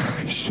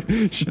away.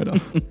 Shut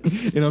up.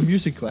 In our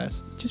music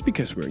class. Just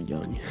because we're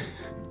young.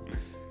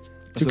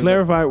 To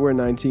clarify, we're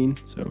 19,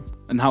 so.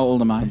 And how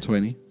old am I? I'm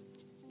 20.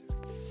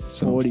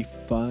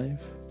 45.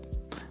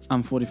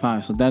 I'm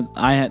 45, so that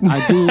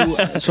I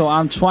do. So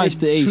I'm twice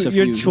the age of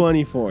you. You're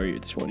 24.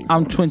 It's 24.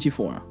 I'm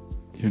 24.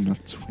 You're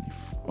not 24.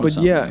 But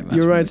yeah,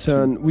 you're right,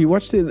 son. We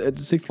watched it at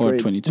the 6th Or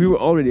grade. 22. We were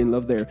already in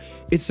love there.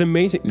 It's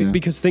amazing Yeah.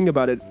 because think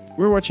about it.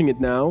 We're watching it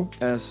now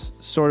as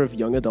sort of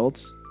young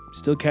adults.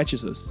 Still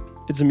catches us.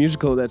 It's a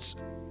musical that's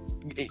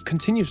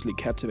continuously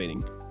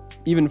captivating,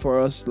 even for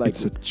us. Like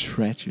it's a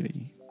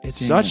tragedy.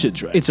 It's such a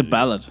tragedy. It's a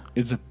ballad.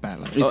 It's a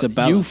ballad. It's a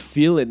ballad. You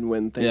feel it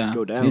when things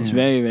go down. It's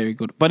very, very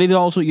good. But it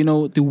also,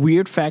 the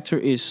weird factor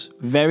is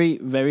very,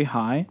 very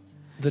high.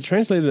 The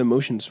translated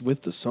emotions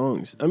with the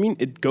songs. I mean,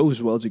 it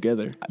goes well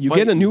together. You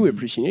get a new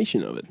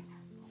appreciation of it.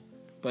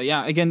 But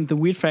yeah, again, the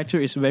weird factor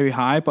is very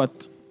high.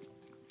 But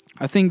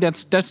I think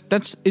that's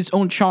its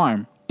own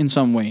charm in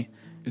some way.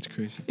 It's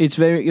crazy. It's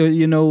very,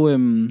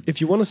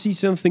 if you want to see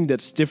something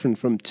that's different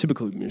from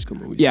typical musical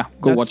movies,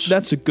 watch.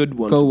 That's a good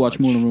one. Go watch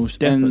Moulin Rouge.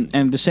 Definitely.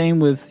 And the same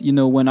with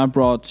when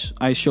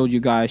I showed you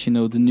guys the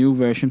new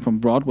version from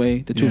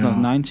Broadway, the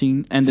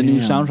 2019, and the new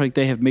soundtrack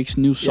they have mixed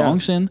new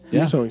songs in.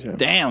 New songs, yeah.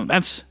 Damn,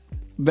 that's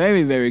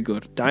very, very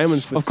good.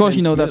 Diamonds. With of course,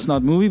 Sam that's Smith.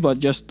 not movie, but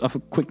just of a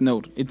quick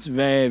note, it's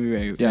very,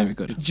 very, very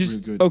good. It's Just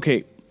really good.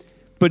 okay.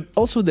 But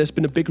also, there's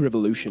been a big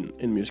revolution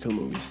in musical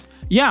movies.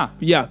 Yeah,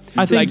 Yeah,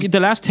 I think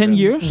the last 10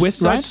 years, West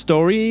Side right?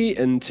 Story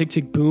and Tick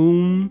Tick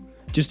Boom,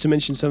 just to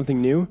mention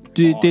something new.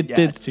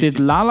 Did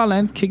La La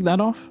Land kick that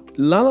off?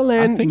 La La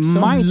Land think so.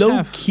 Might low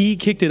have. key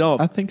kicked it off.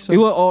 I think so.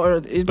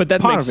 But that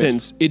part makes of it.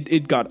 sense.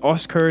 It got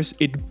Oscars.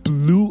 It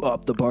blew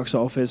up the box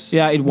office.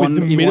 Yeah, it won.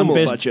 with It minimal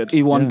won best. budget.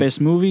 It won best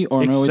movie,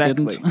 or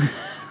Exactly. no, it didn't.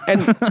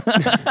 And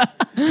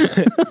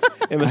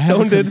Emma I have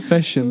Stone a did.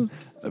 confession.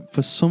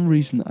 For some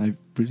reason, I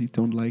really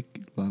don't like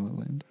La La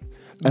Land.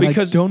 And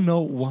Because- I don't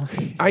know why.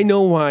 I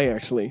know why,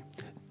 actually.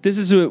 This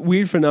is a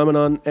weird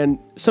phenomenon, and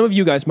some of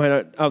you guys might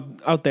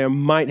out there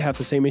might have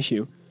the same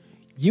issue.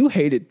 You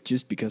hate it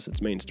just because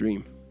it's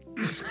mainstream.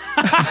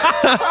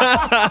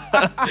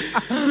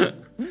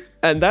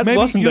 And that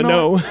wasn't a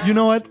no. You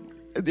know what?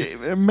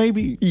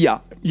 Maybe. Yeah,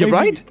 you're Maybe.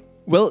 right.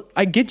 Well,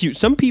 I get you.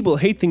 Some people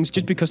hate things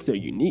just because they're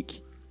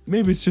unique.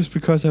 Maybe it's just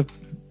because I've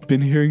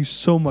been hearing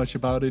so much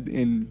about it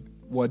in,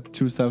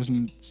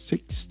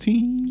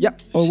 2016? Yeah.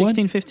 Or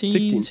 16, what?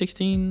 15,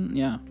 16,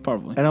 yeah,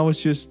 probably. And I was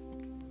just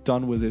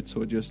done with it,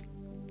 so I just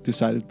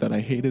decided that I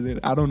hated it.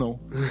 I don't know.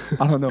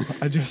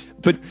 I just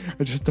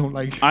don't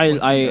like. I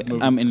that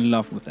movie. am in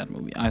love with that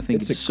movie. I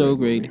think It's it's a so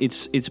great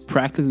great. It's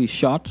practically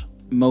shot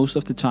most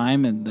of the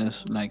time, and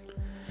there's like,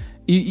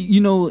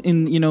 in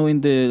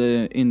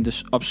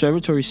the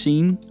observatory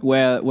scene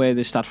where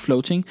they start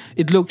floating,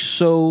 it looks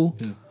so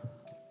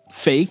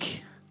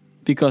fake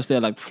because they're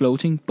like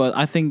floating. But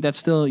I think that's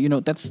still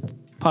that's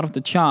part of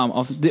the charm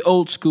of the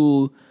old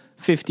school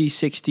 50s,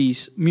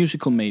 60s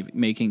musical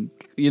making.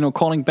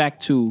 Calling back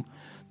to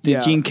the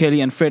Gene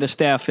Kelly and Fred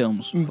Astaire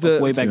films of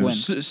way back when.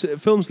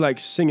 Films like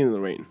Singing in the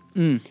Rain.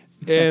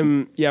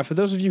 Exactly. For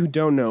those of you who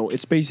don't know,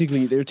 it's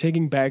basically they're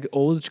taking back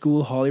old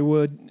school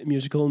Hollywood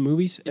musical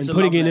movies It's and a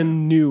putting love in a letter.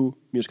 new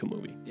musical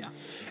movie. Yeah.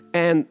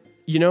 And,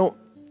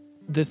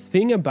 the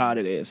thing about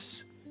it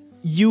is,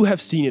 you have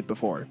seen it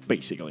before,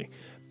 basically.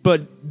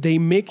 But they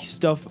make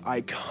stuff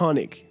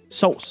iconic.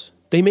 Sauce.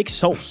 They make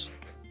sauce.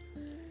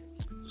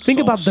 Think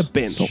about the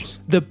bench. Sauce.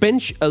 The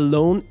bench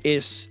alone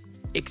is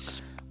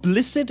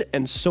explicit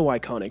and so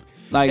iconic.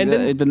 Like And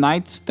then- the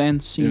night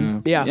dance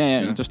scene. Yeah.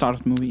 Yeah. Yeah. The start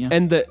of the movie. Yeah.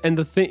 And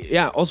the thing,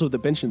 also the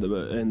bench and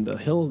the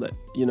hill that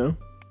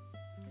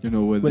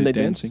where when they're they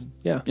dance. dancing.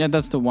 Yeah. Yeah,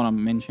 that's the one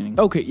I'm mentioning.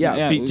 Okay.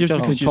 Yeah. just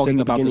because you talking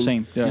said the about the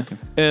beginning. same. Yeah. Okay.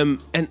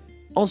 And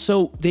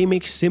also they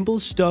make simple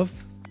stuff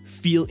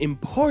feel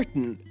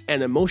important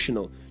and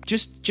emotional.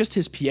 Just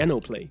his piano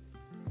play.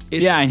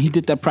 It's- Yeah, and he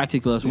did that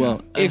practical as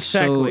well.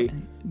 Exactly. So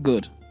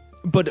good.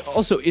 But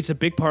also it's a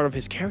big part of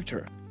his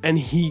character, and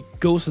he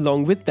goes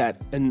along with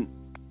that and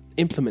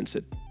implements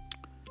it.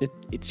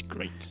 It's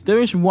great.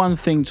 There is one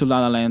thing to La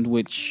La Land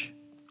which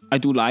I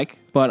do like,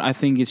 but I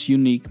think it's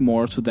unique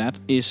more to that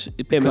is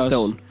because Emma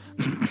Stone.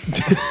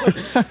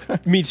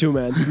 Me too,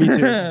 man. Me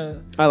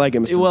too. I like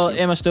Emma Stone. Well, too.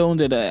 Emma Stone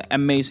did an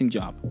amazing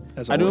job.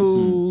 As I always.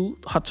 do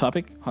hot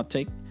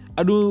take.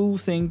 I do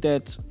think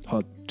that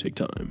Hot take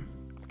time.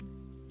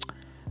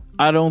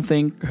 I don't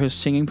think her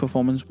singing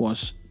performance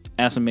was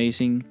as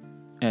amazing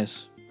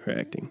as Her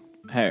acting.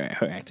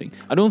 her acting.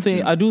 I don't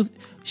think I do.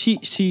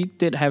 She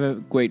did have a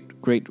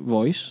great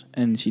voice,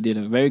 and she did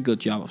a very good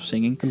job of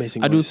singing.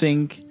 Amazing I do voice.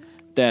 think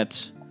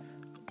that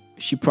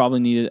she probably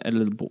needed a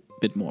little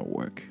bit more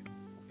work,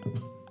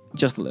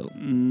 just a little.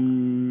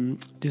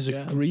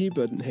 Disagree,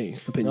 but hey,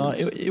 opinions.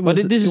 No, it But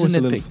was, this is was a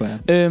little nitpick.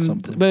 flat.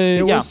 something.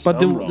 But was but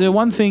some the wrongs,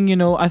 one but-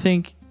 thing, I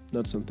think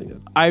Not something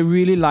that. I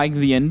really like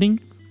the ending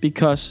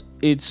because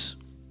it's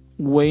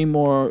way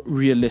more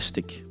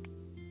realistic.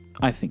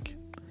 I think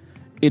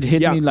it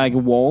hit Yeah. me like a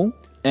wall,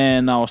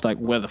 and I was like,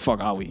 "Where the fuck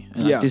are we?"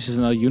 And like, Yeah. this is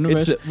another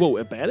universe.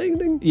 A bad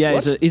ending? Yeah,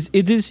 What?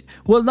 it is.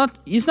 Well,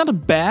 it's not a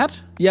bad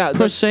Yeah,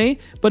 per se,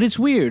 but it's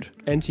weird.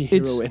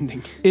 anti-hero it's-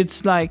 ending.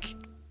 It's like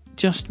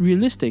just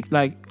realistic.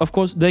 Like, of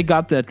course, they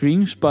got their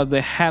dreams, but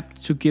they had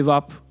to give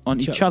up on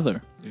Each each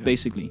other, Yeah.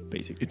 basically.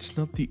 Basically. It's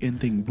not the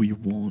ending we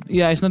want.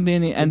 Yeah, it's not the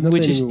ending, and not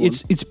which the is ending we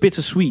it's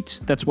bittersweet.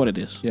 That's what it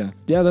is. Yeah.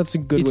 Yeah, that's a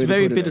good It's way to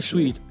very put it,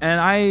 bittersweet, actually.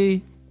 and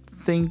I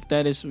think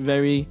that is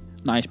very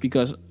nice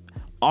because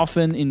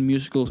often in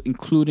musicals,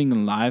 including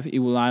in live, it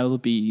will either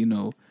be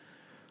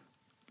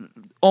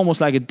almost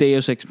like a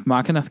Deus Ex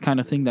Machina kind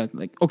of thing. That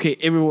like, okay,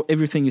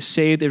 everything is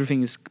saved,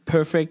 everything is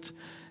perfect,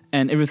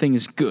 and everything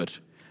is good,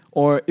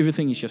 or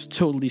everything is just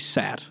totally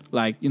sad.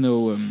 Like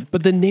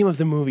But the name of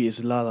the movie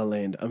is La La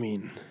Land. I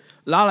mean,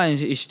 La La Land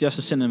is just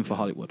a synonym for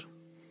Hollywood.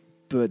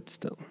 but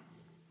still.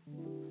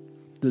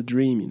 The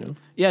dream,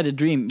 Yeah, the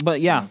dream, but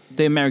yeah,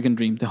 the American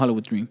dream, the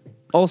Hollywood dream.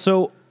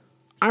 Also,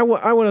 I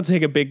want to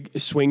take a big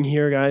swing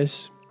here,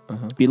 guys.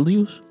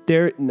 Beetlejuice.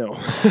 No.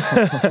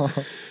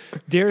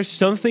 There's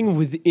something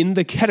within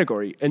the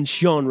category and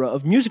genre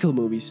of musical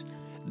movies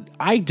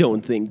I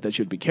don't think that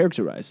should be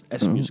characterized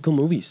as musical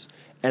movies.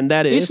 And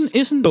that is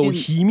Isn't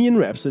Bohemian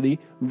Rhapsody,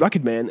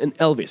 Rocketman, and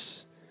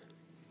Elvis.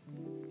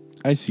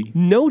 I see.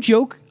 No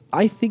joke,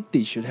 I think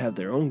they should have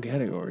their own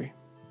category.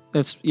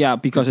 That's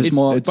because it's It's-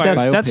 more. it's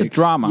That's a biopics.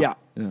 drama. Yeah.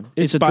 Yeah.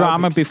 It's a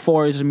drama biopics.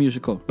 before it's a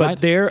musical.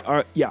 But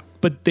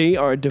right? they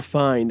are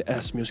defined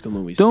as musical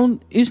movies.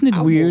 Isn't it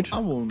weird? I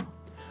won't.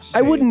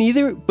 I wouldn't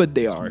either, but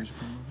they are.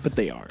 But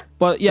they are.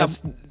 But yeah,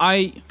 That's-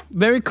 I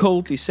very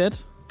coldly said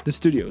The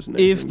studios and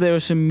if everything.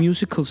 there's a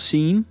musical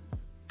scene,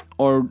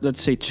 or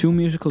let's say 2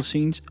 musical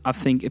scenes, I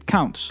think it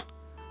counts.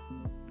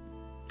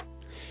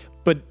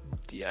 But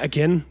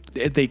again,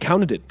 they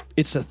counted it.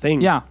 It's a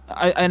thing. Yeah,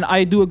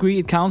 I do agree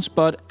it counts,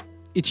 but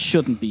it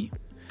shouldn't be.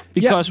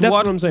 Because that's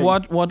what I'm saying.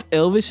 what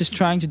Elvis is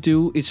trying to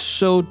do is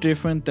so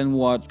different than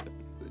what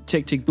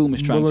Tick Tick Boom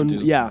is trying to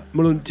do. Yeah,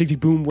 Mulholland, Tick Tick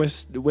Boom,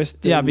 West.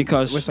 Yeah,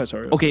 because West Side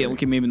Story.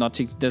 okay, maybe not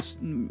Tick. That's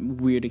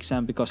weird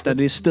example because that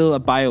is still a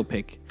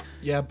biopic.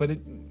 Yeah, but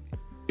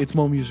it's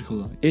more musical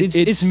like.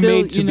 It's still,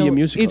 made to be a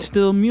musical. It's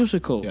still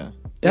musical. Yeah.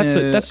 That's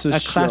a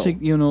show. classic,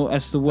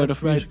 as the word That's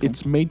of right. musical.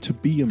 It's made to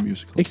be a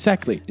musical.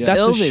 Exactly. Yeah.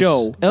 That's Elvis, a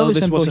show.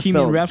 Elvis and was a Bohemian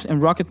film. Rhapsody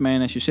and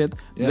Rocketman, as you said,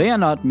 Yeah. they are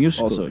not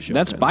musical. Also a show,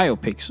 That's yeah.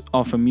 biopics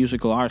of a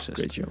musical artist.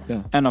 Great show.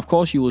 Yeah, And of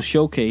course, you will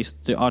showcase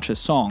the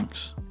artist's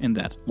songs in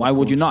that. Why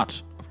would you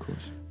not? of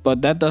course.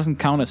 But that doesn't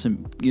count as a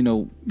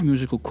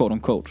musical, quote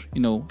unquote.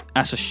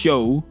 As a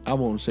show. I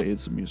won't say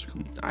it's a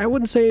musical. I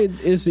wouldn't say it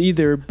is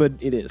either, but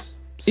it is.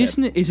 Is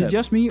it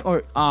just me,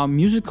 or are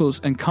musicals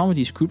and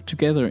comedies grouped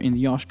together in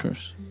the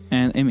Oscars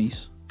and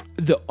Emmys?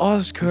 The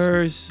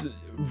Oscars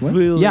What?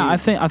 really Yeah, I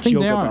think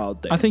joke they are.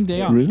 about that. I think they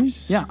are. Really?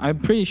 Yeah, I'm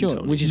pretty sure,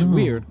 Totally. which is No.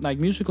 weird. Like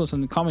musicals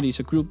and comedies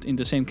are grouped in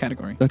the same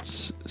category.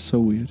 That's so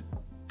weird.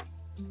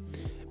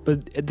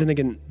 But then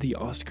again, the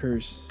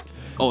Oscars,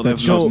 Oh, That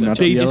show- must not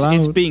they- be it's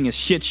allowed. being a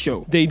shit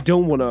show. they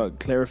don't want to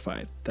clarify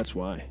it. That's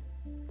why.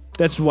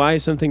 That's why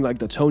something like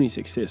the Tonys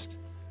exist.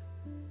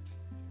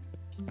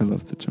 I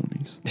love the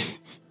Tonys.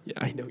 Yeah,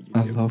 I know you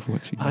I do. love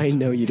watching. I the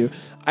know you do. Tonys.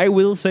 I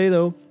will say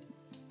though,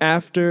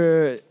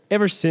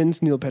 ever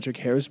since Neil Patrick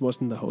Harris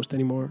wasn't the host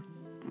anymore,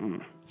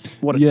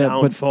 what a Yeah,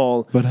 but-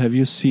 downfall. But have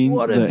you seen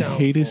What a the downfall.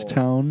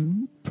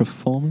 Hadestown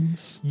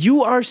performance?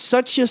 You are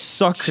such a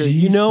sucker.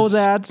 You know Jesus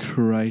that,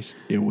 Christ,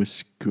 it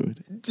was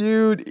good.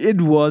 dude.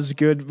 It was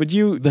good, but The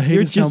you're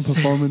Hadestown just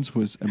performance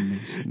was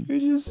amazing. you're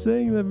just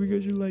saying that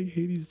because you like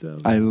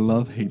Hadestown. I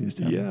love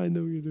Hadestown. Yeah, I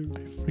know you do.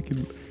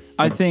 Freaking.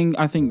 I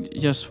think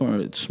just for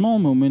a small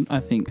moment, I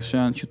think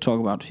Søren should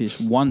talk about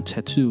his one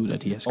tattoo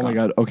that he has Oh got. my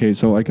god. Okay,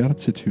 so I got a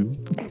tattoo.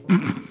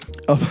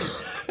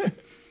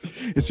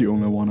 It's the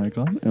only one I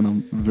got, and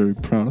I'm very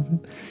proud of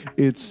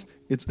it.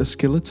 It's a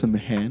skeleton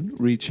hand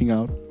reaching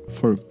out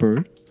for a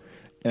bird,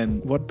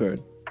 and What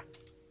bird?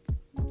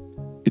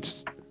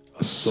 it's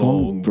a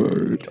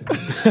songbird.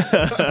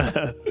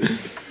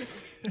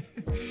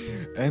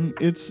 And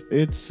it's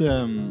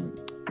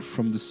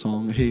from the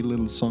song "Hey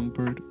Little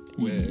Songbird,"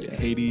 where Yeah.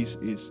 Hades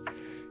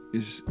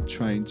is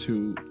trying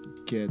to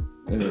get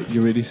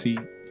Eurydice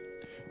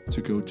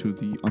to go to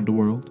the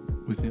underworld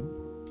with him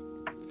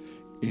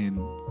in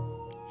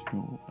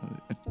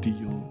a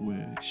deal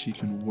where she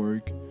can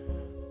work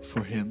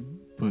for him,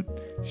 but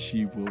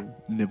she will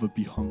never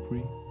be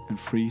hungry and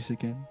freeze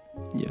again.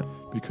 Yeah.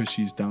 Because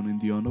she's down in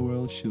the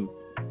underworld, she'll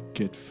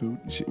get food.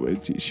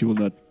 She will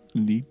not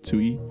need to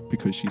eat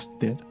because she's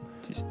dead.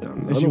 She's down in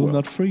And the she will underworld.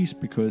 not freeze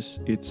because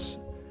it's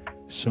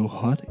so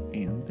hot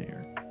in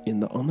there. In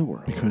the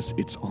underworld. Because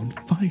it's on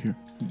fire.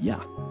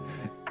 Yeah.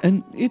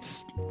 And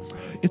it's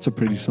a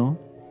pretty song.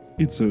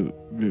 It's a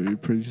very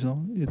pretty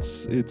song.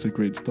 It's a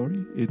great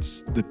story.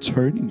 It's the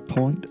turning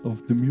point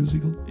of the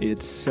musical.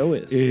 It so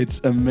is.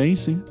 It's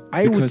amazing.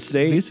 I would because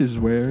say- this is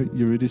where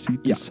Eurydice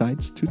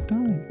decides to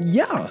die.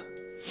 Yeah.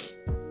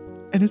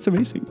 And it's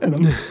amazing. And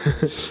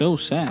I'm- So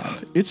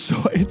sad. it's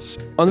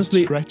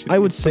Honestly, tragic. I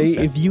would It's so say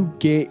sad.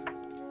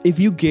 if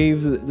you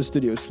gave the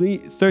studios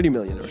 30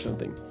 million or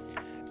something,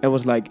 and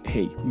was like,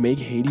 hey, make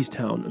Hades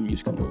Town a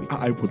musical movie,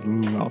 I would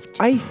love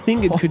to. I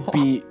think it could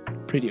be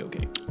pretty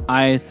okay.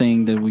 I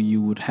think that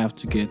you would have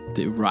to get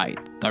the right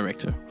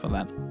director for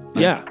that.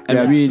 Yeah. And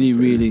Yeah.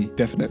 really,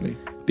 Definitely.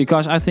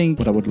 because I think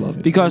But I would love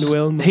it. because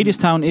Well, Hades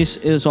Town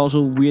is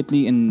also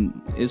weirdly and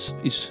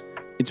it's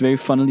very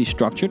funnily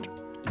structured.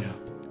 Yeah.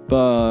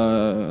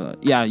 But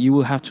yeah, you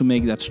will have to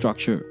make that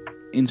structure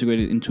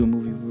integrated into a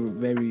movie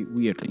very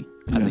weirdly.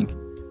 I Yeah. think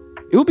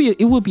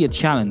it will be a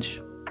challenge.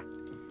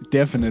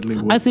 Definitely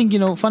would. I think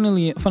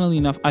funnily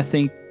enough, I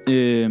think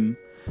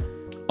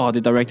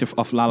the director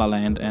of La La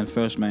Land and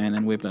First Man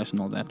and Whiplash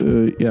and all that.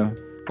 Yeah.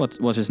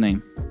 What's his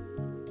name?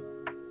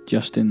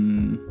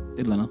 Justin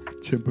Atlanta.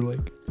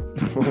 Timberlake.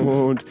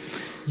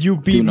 You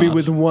beat Do me not.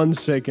 with 1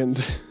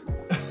 second.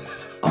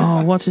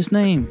 Oh, what's his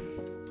name?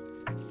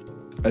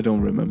 I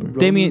don't remember.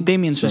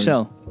 Damien Sorry.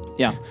 Chazelle.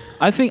 Yeah,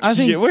 I think.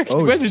 Yeah,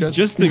 where did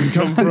Justin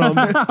come from?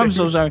 I'm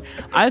so sorry.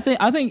 I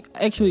think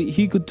actually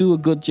he could do a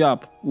good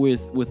job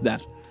with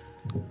that.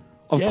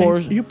 Of Yeah,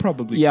 course. you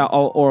probably. Yeah,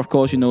 or of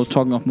course,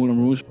 talking of Moulin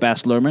Rouge,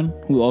 Baz Luhrmann,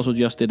 who also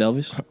just did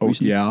Elvis. Oh,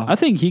 recently. yeah. I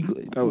think he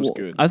could. That was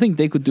good. I think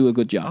they could do a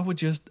good I job. would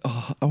just.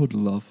 I would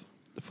love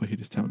for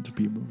Hades Town to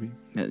be a movie.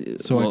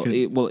 So I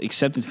could-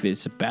 except if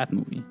it's a bad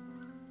movie.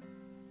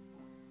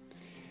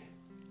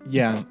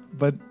 Yeah,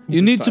 but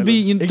You need to be.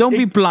 You It- don't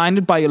be it-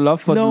 blinded by your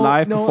love for the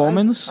live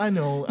performance. I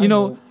know. You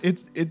know-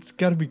 it's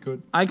gotta be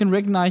good. I can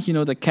recognize,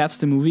 that Cats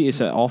the movie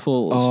is an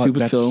awful, Oh, stupid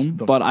that's film,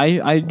 the- but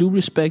I do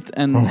respect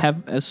and have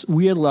a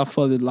weird love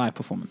for the live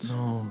performance.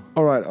 No.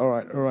 All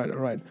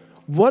right.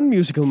 One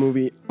musical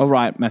movie All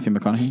right, Matthew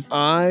McConaughey.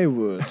 I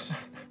would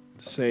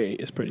say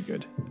is pretty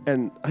good,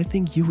 and I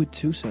think you would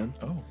too, Sam.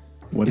 Oh.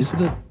 What Is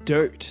The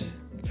Dirt.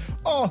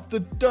 Oh, The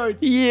Dirt.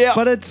 Yeah.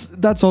 But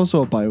that's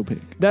also a biopic.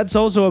 That's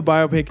also a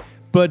biopic,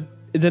 but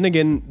then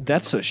again,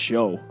 that's a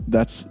show.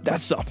 That's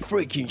That's a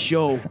freaking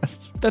show.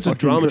 That's a fucking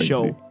drama crazy.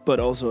 show, but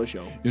also a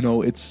show.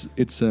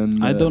 it's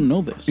an. I don't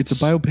know this. It's a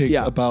biopic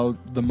Yeah. about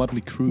the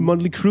Motley Crue.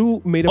 Motley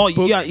Crue made a Oh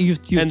book, yeah, you've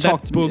and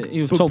talked. that book,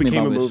 You've book told me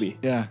became about a this. movie.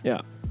 Yeah.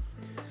 Yeah.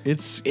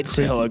 It's It's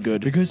hella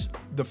good. because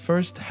the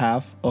first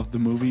half of the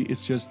movie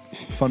is just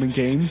fun and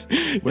games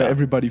where Yeah.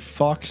 everybody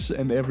fucks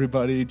and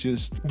everybody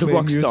just The play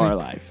rockstar music.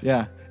 life.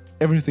 Yeah,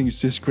 everything is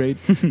just great,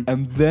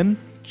 and then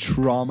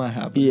trauma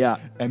happens. Yeah.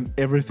 and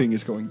everything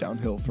is going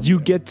downhill from You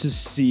there. get to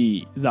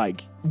see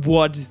like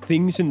what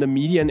things in the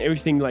media and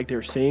everything like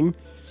they're saying,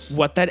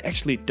 what that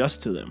actually does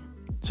to them.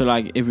 So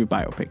like every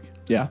biopic.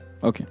 Yeah,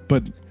 Okay.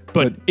 But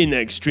in an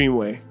extreme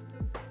way.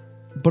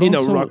 but In a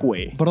also, rock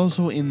way. but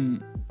also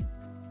in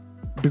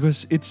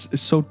because it's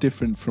so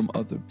different from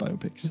other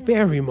biopics.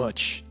 Very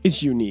much.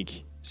 It's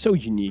unique. So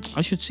unique.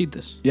 I should see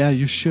this. Yeah,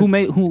 you should.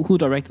 Who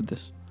directed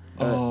this?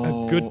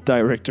 Oh. A good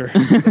director.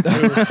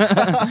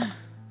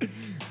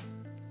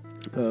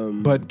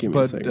 But give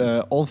me a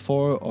second. all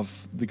four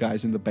of the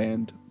guys in the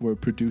band were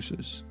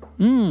producers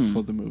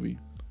for the movie.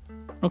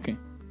 Okay.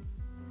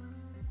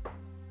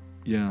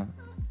 Yeah.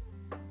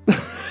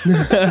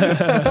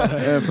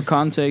 For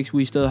context,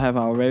 we still have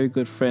our very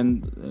good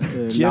friend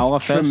Jeff Laura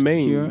Fest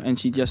Tremaine. here, and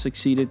she just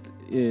succeeded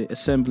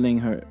assembling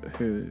her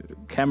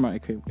camera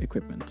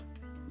equipment.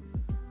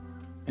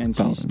 And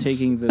Balance. she's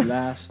taking the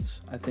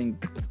last, I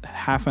think,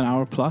 half an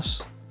hour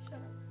plus.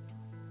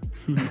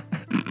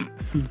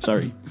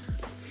 Sorry.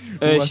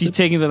 was She's it?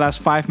 taking the last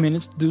 5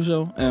 minutes to do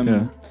so.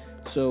 Yeah.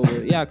 So,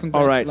 yeah, congrats,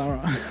 All right.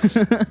 Laura.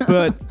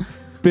 But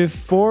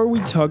before we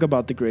talk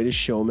about The Greatest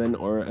Showman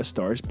or A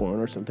Star is Born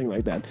or something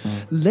like that,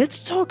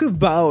 let's talk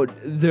about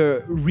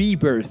the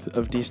rebirth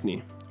of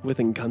Disney with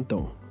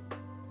Encanto.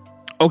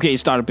 Okay, it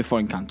started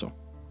before Encanto.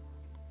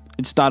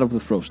 It started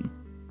with Frozen.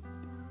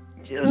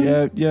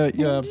 Yeah. Yeah,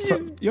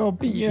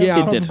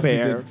 It did.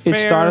 fair. It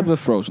started with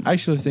Frozen. I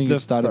actually think The it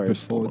started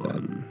first before that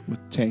one. with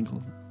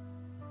Tangled.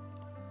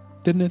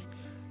 Didn't it?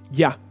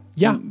 Yeah.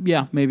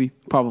 Yeah, maybe,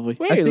 probably.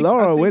 I Hey, think-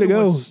 Laura, I think way to it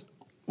go.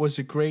 Was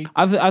a great.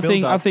 I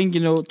think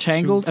build-up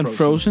Tangled and Frozen.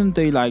 Frozen,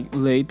 they like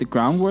laid the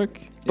groundwork,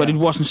 but Yeah. it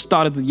wasn't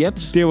started yet.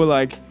 They were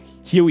like,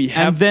 here we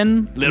have And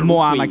then Little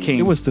Moana Queen. came.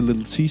 It was the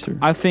little teaser.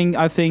 I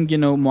think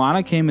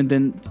Moana came, and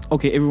then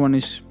okay, everyone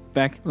is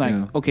back. Like,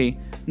 Yeah. okay,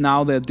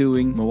 now they're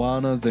doing.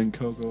 Moana, then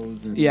Coco.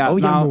 Then Yeah, Oh,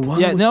 yeah, now,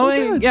 Moana yeah, was no,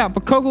 so good. yeah,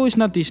 but Coco is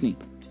not Disney.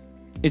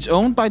 It's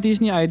owned by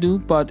Disney, I do,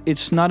 but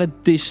it's not a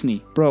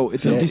Disney. Bro,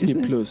 it's on Yeah, Disney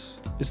isn't it? Plus.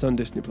 It's on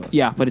Disney Plus.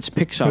 Yeah, but it's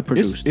Pixar But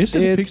produced. is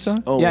it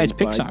Pixar? owned Yeah, it's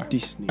by Pixar.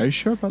 Disney. Are you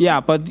sure about Yeah,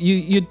 but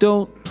you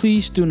don't.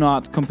 Please do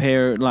not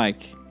compare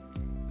like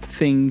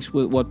things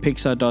with what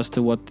Pixar does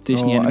to what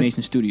Disney Oh,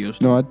 Animation Studios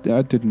that? do. No,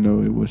 I didn't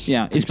know it was.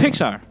 Yeah, it's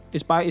Pixar.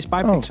 It's by Oh.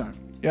 Pixar.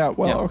 Yeah.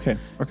 Well, Yeah.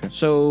 okay.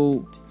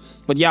 So,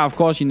 but yeah, of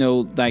course,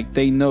 like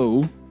they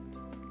know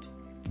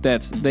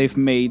that they've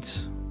made.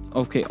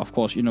 Okay, of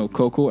course,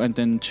 Coco, and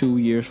then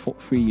 3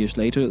 years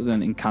later,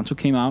 then Encanto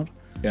came out.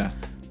 Yeah.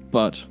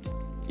 But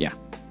yeah,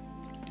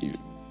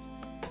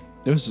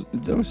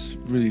 That was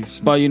really.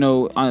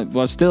 but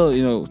but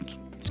still,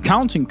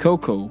 counting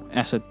Coco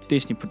as a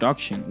Disney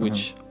production,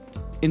 which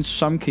in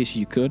some cases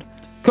you could.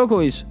 Coco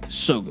is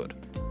so good.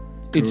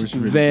 It's is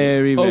really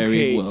very, very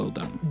Okay. well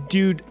done.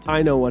 Dude,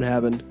 I know what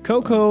happened.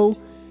 Coco,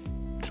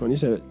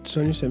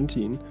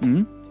 2017,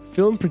 Mhm.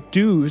 film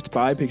produced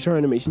by Pixar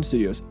Animation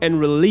Studios and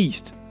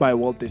released by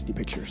Walt Disney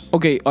Pictures.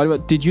 Okay, Oliver,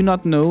 did you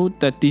not know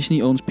that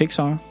Disney owns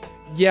Pixar?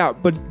 Yeah,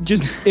 but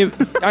just if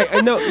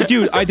I know,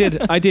 dude, I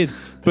did.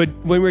 But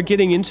when we're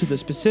getting into the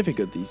specific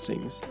of these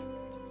things,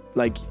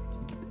 like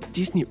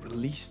Disney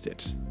released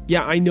it.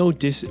 Yeah, I know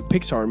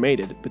Pixar made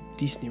it, but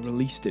Disney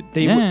released it.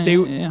 They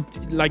Yeah.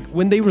 like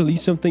when they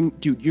release something,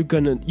 dude,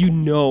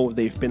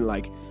 they've been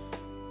like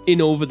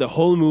in over the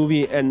whole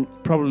movie and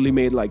probably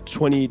made like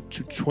 20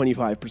 to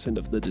 25%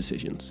 of the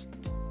decisions.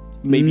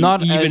 Maybe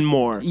Not even as-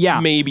 more. Yeah,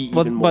 maybe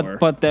but, even more.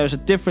 But there's a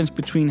difference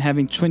between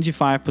having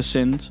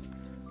 25%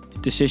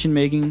 decision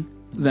making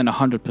than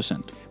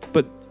 100%.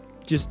 But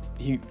just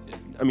he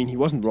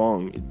wasn't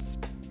wrong. It's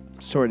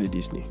sort of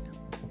Disney.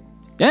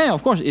 Yeah,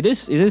 of course it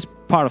is. It is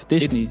part of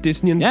Disney. It's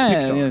Disney and yeah,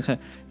 Pixar. yeah.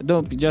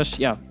 Don't be just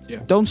Yeah.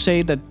 Don't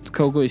say that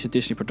Coco is a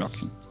Disney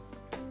production.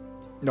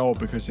 No,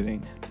 because it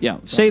ain't. Yeah,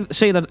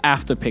 say that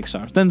after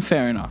Pixar. Then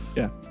fair enough.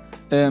 Yeah.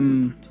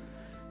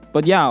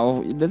 But yeah,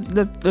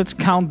 let's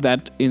count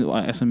that in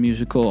as a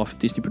musical of a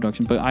Disney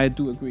production. But I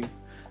do agree.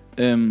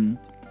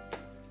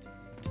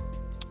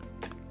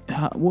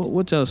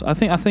 What else? I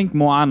think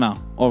Moana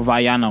or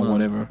Vaiana or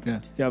whatever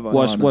Yeah, but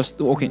was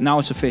okay. Now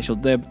it's official.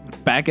 They're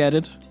back at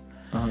it.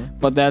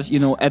 But that's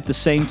at the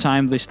same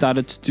time they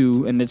started to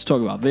do, and let's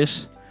talk about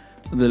this,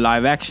 the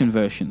live action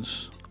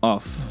versions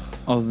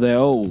of their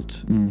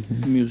old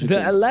musical.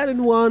 the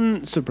Aladdin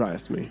one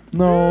surprised me.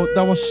 No,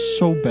 that was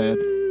so bad.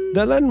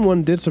 The Aladdin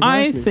one did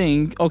surprise I me.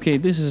 think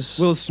this is.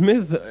 Will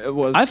Smith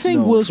was. I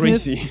think Will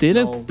Smith crazy. did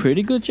a No.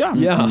 pretty good job.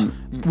 Yeah,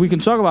 We can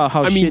talk about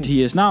how I mean- shit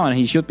he is now, and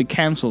he should be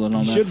cancelled and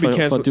all he that should be for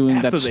canceled doing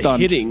after that the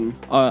stunt hitting.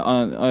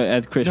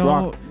 at Chris No,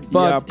 Rock.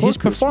 But yeah, poor his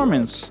Chris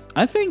performance,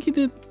 I think he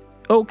did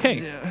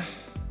okay. Yeah.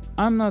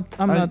 I'm not.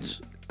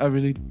 I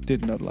really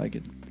did not like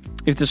it.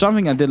 If there's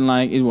something I didn't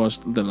like, it was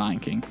The Lion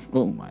King.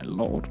 Oh my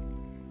lord,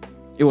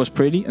 it was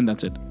pretty, and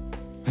that's it.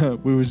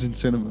 We was in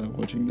cinema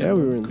watching that. Yeah,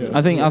 we were in cinema.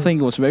 I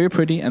think it was very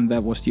pretty, and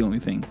that was the only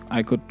thing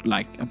I could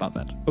like about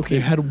that. Okay,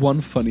 They had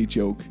one funny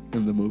joke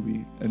in the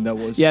movie, and that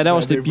was Yeah, that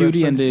was they the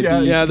Beauty and the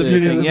referenced- Beast. yeah, the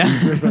Beauty thing, and the yeah.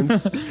 Beast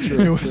reference.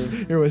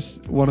 It was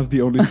one of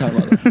the only time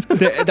I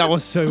laughed. that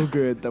was so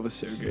good. That was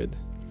so good.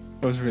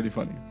 It was really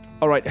funny.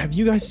 All right, have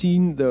you guys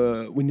seen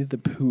the Winnie the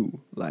Pooh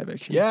live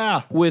action?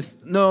 Yeah. With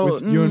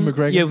Ewan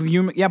McGregor? Yeah, with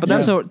Ewan, yeah, but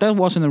that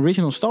was an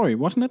original story,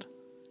 wasn't it?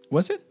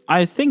 Was it?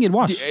 I think it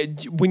was.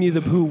 Winnie the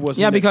Pooh was.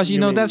 Yeah, next- because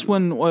you mean- that's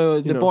when the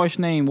know. boy's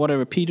name,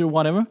 whatever, Peter,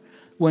 whatever,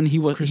 when he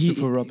was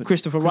Christopher Robin.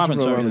 Christopher Robin,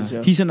 sorry. Robbins,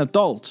 yeah. He's an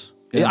adult.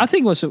 Yeah. I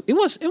think it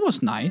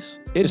was nice.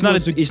 It's not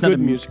a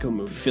musical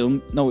movie.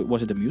 Film. No,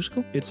 was it a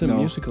musical? It's a No.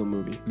 musical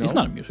movie. No. It's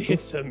not a musical.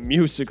 It's a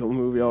musical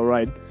movie, all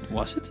right.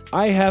 Was it?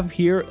 I have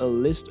here a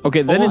list Okay,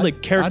 of then all it- the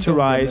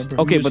characterized.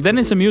 remember. Okay, but then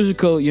it's a movies.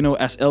 musical,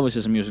 as Elvis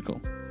is a musical,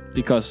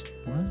 because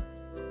What?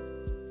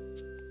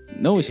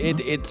 no, it's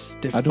It's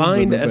don't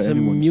defined remember as a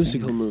anyone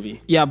musical saying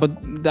movie. yeah, but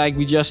like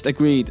we just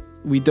agreed,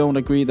 we don't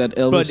agree that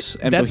Elvis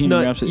and that's Bohemian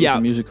not- Rhapsody yeah, is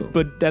a musical.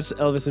 But that's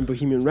Elvis and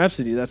Bohemian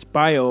Rhapsody. That's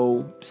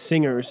bio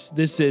singers.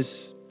 This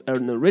is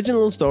an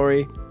original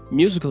story,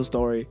 musical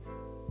story.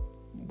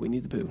 Winnie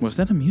the Pooh. Was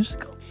that a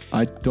musical?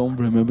 I don't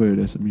remember it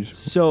as a musical.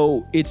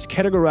 So it's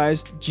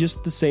categorized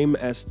just the same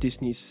as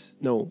Disney's.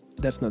 No,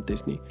 that's not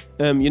Disney.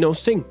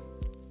 Sing.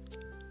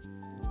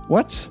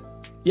 What?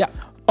 Yeah.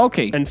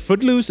 Okay. And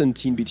Footloose and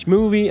Teen Beach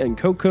Movie and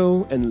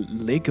Coco and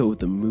Lego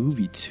the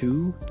Movie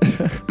too.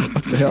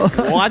 The hell?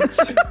 What?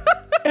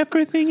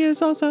 Everything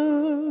is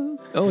awesome.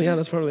 Oh yeah,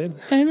 that's probably it.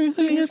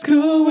 Everything is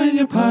cool when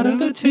you're part of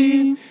the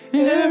team.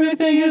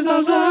 Everything is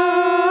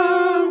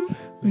awesome.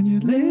 When you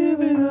live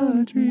in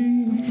a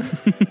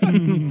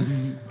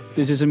dream.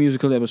 This is a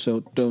musical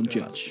episode. Don't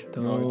judge.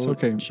 No, it's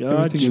okay. Judge,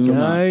 Everything is Do not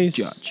guys.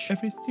 judge.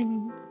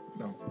 Everything.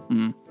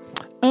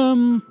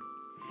 No.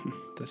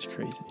 That's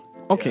crazy.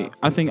 Okay, Yeah.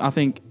 I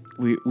think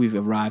we've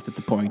arrived at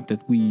the point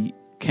that we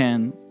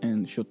can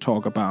and should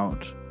talk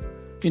about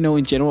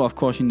in general, of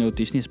course,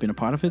 Disney has been a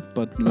part of it,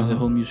 but the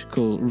whole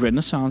musical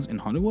renaissance in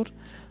Hollywood,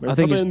 I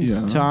think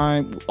it's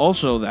time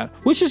also that.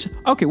 Which is,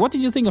 okay, what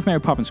did you think of Mary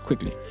Poppins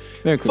quickly?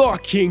 Very quickly.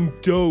 Fucking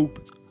dope.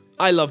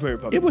 I love Mary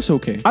Poppins. It was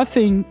okay. I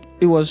think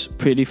it was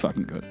pretty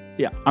fucking good.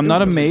 Yeah. I'm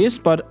not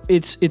amazed, but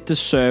it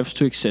deserves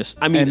to exist.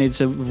 I mean, and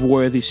it's a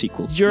worthy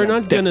sequel. You're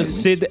not going to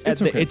sit at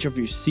the edge of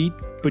your seat,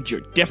 but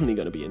you're definitely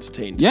going to be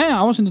entertained. Yeah,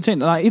 I was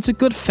entertained. It's a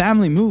good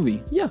family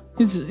movie. Yeah.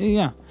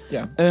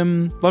 Yeah.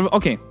 But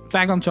okay,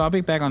 back on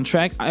topic, back on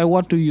track.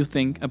 What do you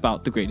think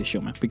about The Greatest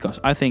Showman?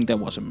 Because I think that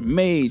was a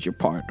major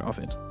part of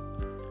it.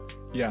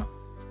 Yeah.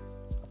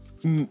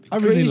 I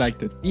really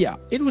liked it. Yeah,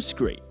 it was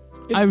great.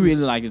 I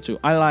really like it too.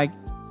 I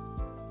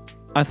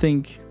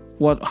think,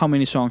 how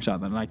many songs are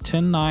there? Like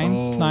 10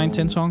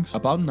 songs?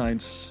 About 9.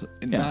 It's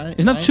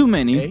not too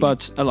many, 8?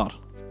 but a lot.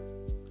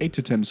 8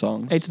 to 10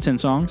 songs. 8 to 10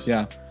 songs.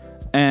 Yeah.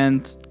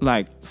 And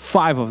like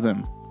 5 of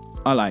them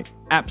are like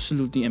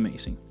absolutely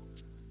amazing.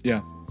 Yeah.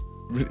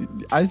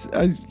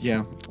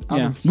 Yeah.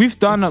 We've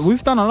done a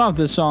lot of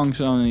the songs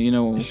on,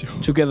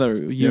 together.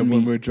 Yeah,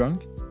 when we're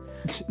drunk.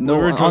 No,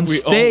 on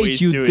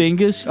stage, you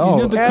dingus.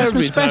 Oh, the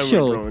Christmas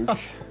special.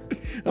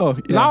 Oh,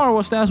 yeah. Laura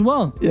was there as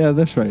well. Yeah,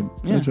 that's right.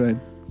 Yeah. That's right.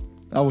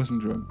 I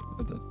wasn't drunk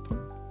at that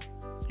point.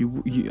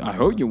 I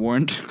hope you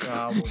weren't.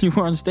 You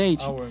were on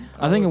stage.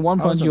 I think at one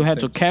point you had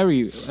to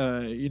carry,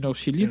 Celine.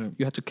 Yeah.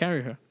 You had to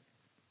carry her.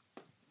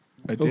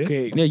 I did?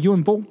 Okay. Yeah, you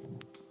and Bo.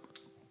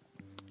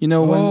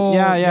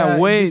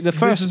 The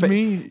first. This is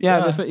me.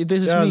 Yeah, this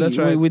is me. That's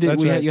right. We did.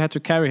 That's right. You had to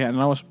carry her,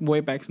 and I was way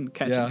back and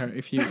catching her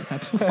if you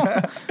had to fall.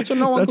 So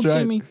no one could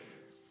see me.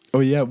 Oh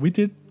yeah, we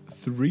did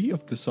 3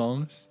 of the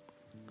songs.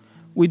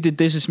 We did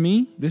This Is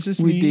Me.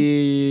 We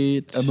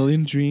did A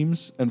Million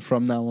Dreams and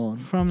From Now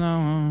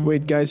On.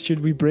 Wait, guys,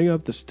 should we bring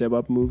up the Step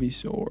Up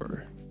movies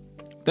or?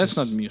 That's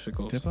not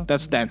musicals.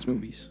 That's dance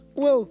movies.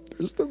 Well,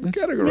 they're still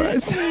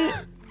categorized.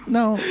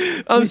 No.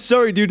 I'm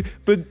sorry, dude,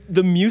 but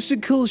the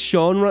musical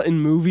genre in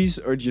movies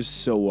are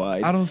just so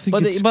wide. I don't think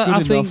but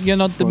I think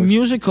the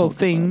musical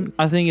thing,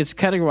 I think it's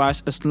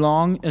categorized as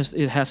long as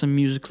it has a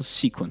musical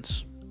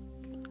sequence.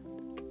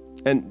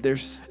 And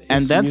that's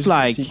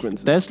like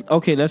sequences.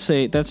 Let's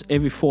say that's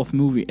every 4th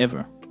movie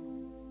ever.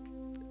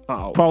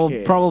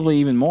 Okay. Probably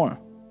even more.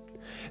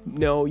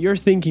 No, you're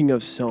thinking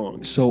of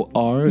songs. So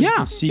our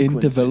in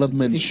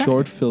development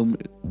short film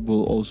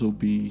will also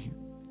be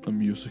a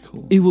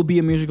musical. It will be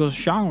a musical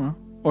genre,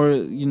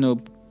 or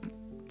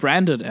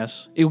branded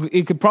as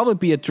it could probably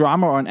be a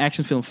drama or an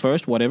action film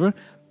first, whatever.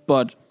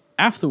 But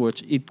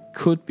afterwards, it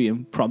could be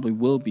and probably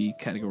will be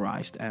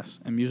categorized as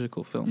a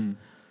musical film.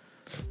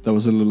 That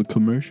was a little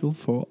commercial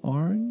for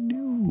our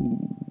new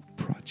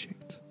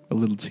project. A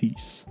little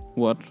tease.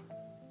 What?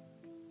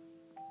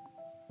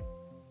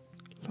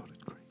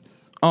 Loaded Grace.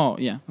 Oh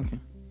yeah, okay.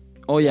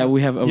 Oh yeah,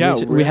 we have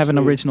an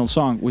original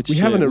song, which we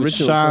have an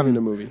original song in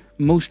the movie.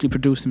 Mostly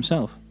produced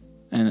himself,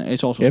 and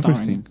it's also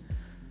everything.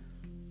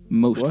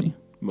 Mostly.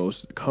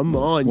 Come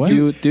on, what?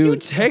 Dude. You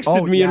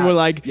texted me and were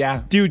like,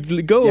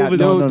 dude, go over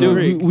those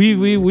lyrics.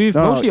 We've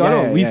mostly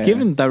we've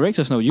given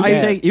directors notes. You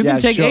can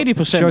take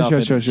 80% of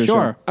it.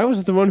 Sure. I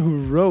was the one who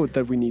wrote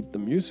that we need the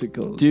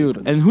musical. Dude,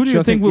 sequence. and who do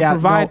you think will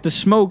provide the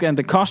smoke and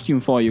the costume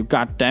for you?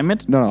 God damn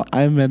it. No,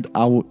 I meant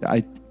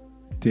I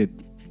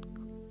did.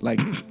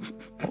 Like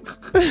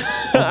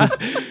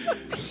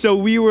so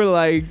we were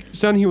like,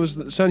 Son, he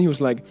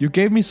was like, you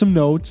gave me some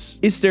notes.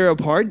 Is there a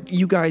part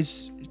you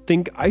guys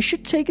think I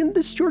should take in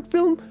this short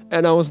film?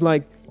 And I was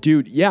like,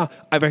 dude, yeah,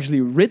 I've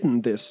actually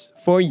written this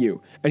for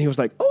you. And he was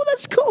like, oh,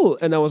 that's cool.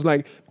 And I was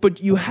like, but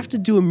you have to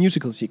do a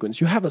musical sequence.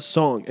 You have a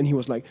song. And he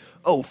was like,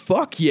 oh,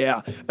 fuck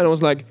yeah. And I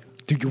was like,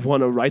 do you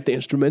want to write the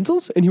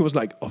instrumentals? And he was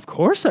like, of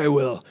course I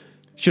will.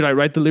 Should I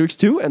write the lyrics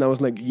too? And I was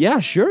like, yeah,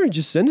 sure.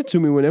 Just send it to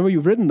me whenever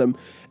you've written them.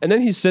 And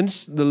then he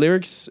sends the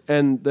lyrics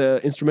and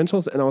the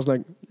instrumentals. And I was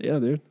like, yeah,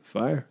 dude,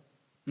 fire.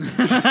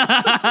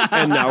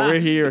 And now we're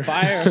here.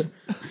 Fire.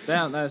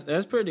 Damn,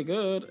 that's pretty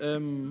good.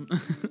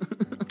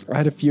 I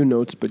had a few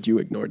notes, but you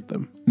ignored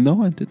them.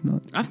 No, I did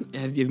not.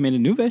 Have you made a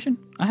new version?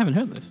 I haven't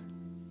heard this.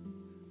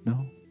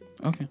 No.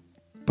 Okay.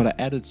 But I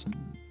added some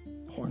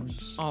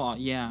horns. Oh,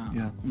 yeah.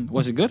 Yeah.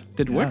 Was it good?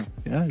 Did it work?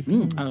 Yeah. It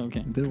did. Oh,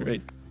 okay. It did work.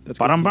 Great. That's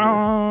Yeah, I'm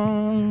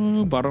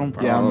not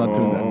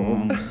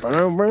doing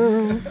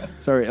that.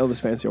 Sorry,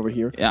 Elvis fancy over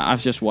here. Yeah,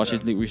 I've just watched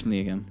it recently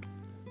again.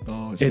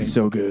 Oh, it's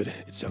so good.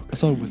 It's so good. I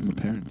saw it with my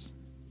parents.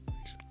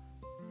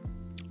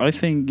 I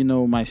think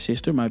my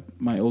sister,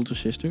 my older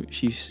sister,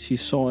 she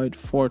saw it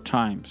 4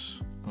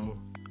 times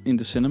in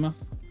the cinema,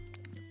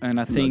 and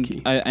I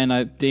think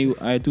I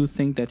do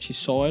think that she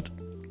saw it.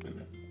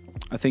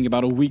 I think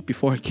about a week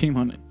before it came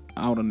out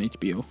on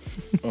HBO.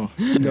 Oh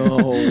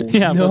no!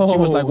 Yeah, no. But she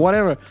was like,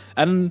 whatever.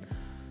 And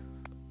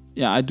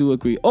yeah, I do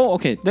agree. Oh,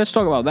 okay. Let's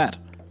talk about that.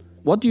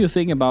 What do you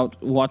think about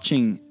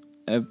watching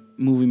a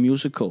movie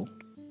musical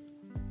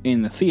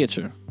in the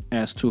theater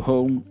as to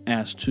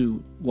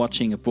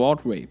watching a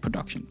Broadway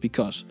production?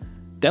 Because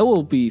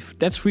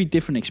that's 3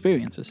 different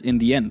experiences in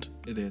the end.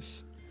 It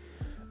is.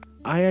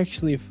 I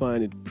actually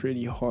find it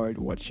pretty hard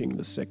watching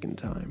the second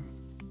time.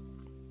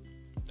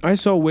 I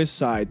saw West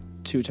Side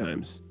 2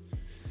 times.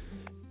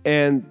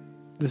 And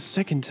the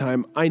second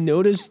time, I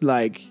noticed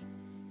way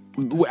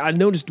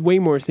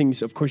more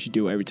things. Of course you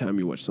do every time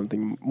you watch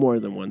something more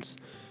than once.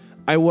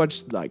 I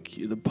watched like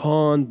The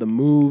Pond, the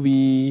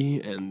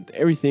movie, and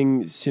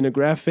everything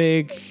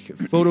cinematographic,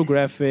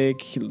 photographic,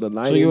 the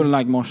lighting. So you were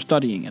like more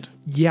studying it?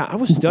 Yeah, I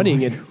was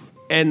studying it.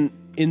 And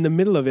in the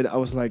middle of it, I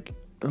was like,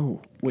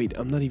 oh, wait,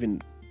 I'm not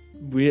even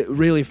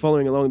really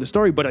following along the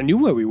story, but I knew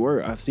where we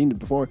were. I've seen it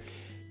before.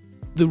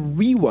 The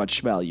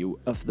rewatch value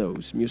of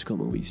those musical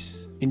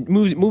movies,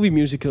 movie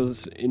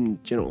musicals in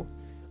general,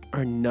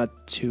 are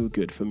not too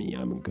good for me.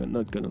 I'm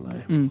not gonna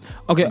lie.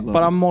 Okay,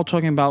 but I'm more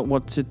talking about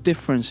what the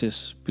difference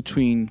is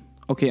between,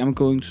 okay, I'm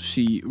going to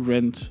see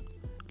Rent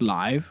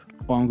live,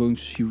 or I'm going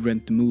to see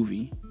Rent the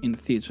movie in the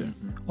theater,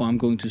 or I'm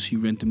going to see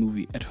Rent the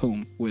movie at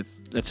home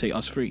with, let's say,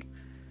 us three,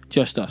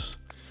 just us.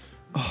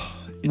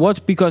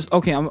 What? Because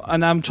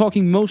I'm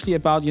talking mostly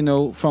about, you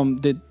know, from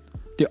the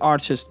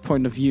artist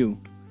point of view.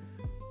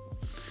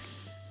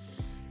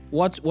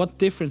 What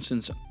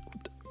differences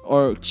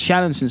or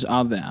challenges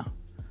are there?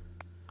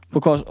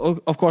 Because,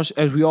 of course,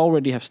 as we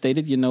already have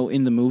stated, you know,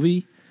 in the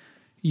movie,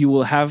 you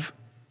will have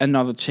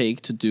another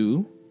take to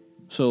do,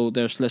 so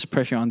there's less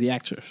pressure on the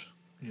actors.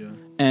 Yeah.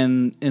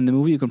 And in the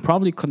movie, you can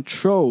probably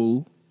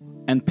control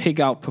and pick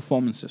out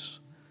performances.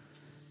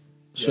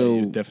 So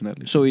yeah,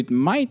 definitely. So it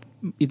might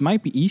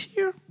be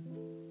easier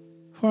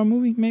for a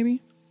movie,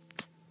 maybe.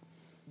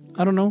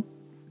 I don't know.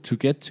 To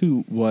get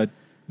to what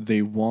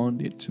they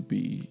want it to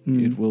be,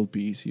 it will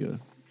be easier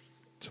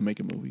to make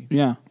a movie.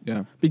 Yeah.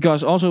 Yeah.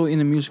 Because also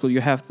in a musical,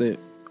 you have the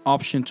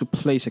option to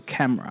place a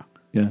camera.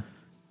 Yeah.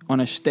 On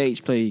a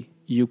stage play,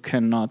 you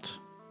cannot.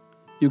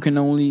 You can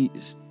only,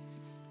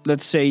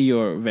 let's say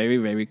you're very,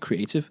 very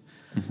creative.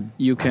 Mm-hmm.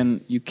 You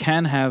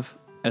can have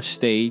a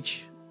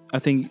stage. I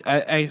think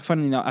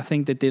funny enough, I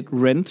think they did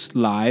Rent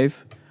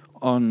live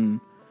on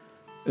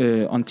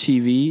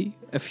TV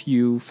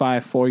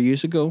 4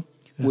 years ago,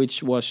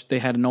 which was they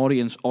had an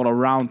audience all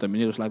around them,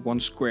 and it was like one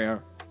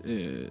square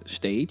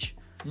stage,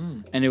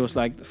 and it was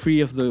like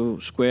 3 of the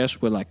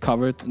squares were like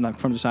covered, and like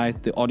from the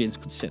side the audience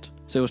could sit.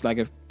 So it was like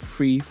a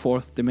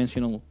 4th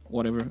dimensional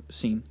whatever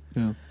scene.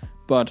 Yeah.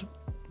 But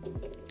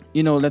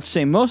you know, let's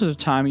say most of the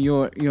time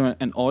you're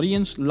an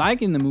audience,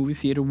 like in the movie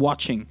theater,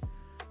 watching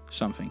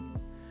something.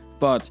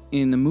 But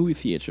in the movie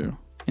theater,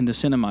 in the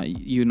cinema,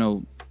 you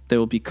know, there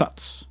will be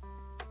cuts,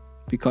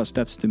 because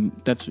that's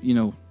you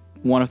know,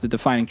 one of the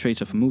defining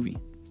traits of a movie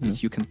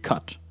is you can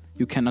cut.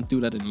 You cannot do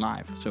that in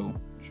live. So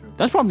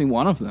that's probably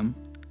one of them.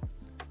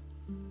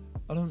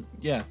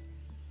 Yeah,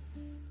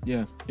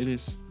 it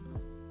is.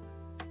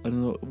 I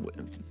don't know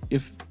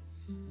if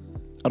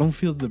I don't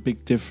feel the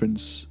big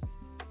difference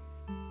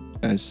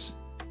as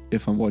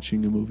if I'm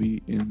watching a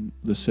movie in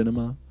the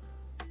cinema,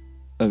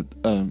 a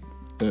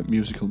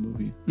musical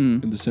movie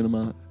in the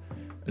cinema,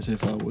 as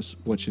if I was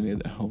watching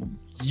it at home.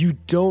 You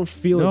don't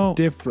feel a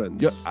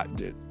difference.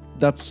 Yeah,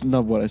 that's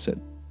not what I said.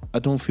 I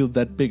don't feel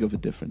that big of a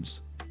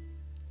difference,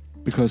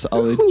 because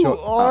I'll enjoy. Who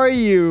are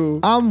you?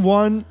 I'm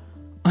one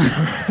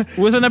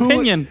with an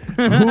opinion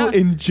who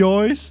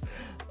enjoys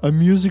a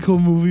musical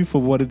movie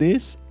for what it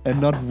is and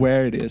not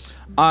where it is.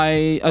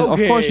 Of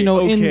course, you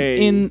know,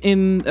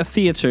 in a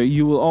theater,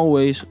 you will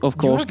always, of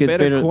course, get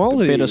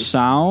better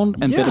sound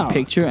and better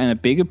picture and a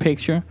bigger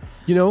picture.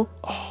 You know.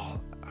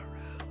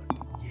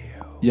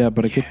 Yeah,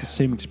 but I get the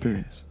same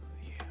experience.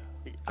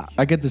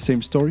 I get the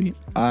same story.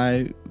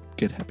 I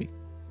get happy.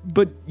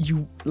 But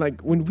you,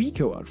 like, when we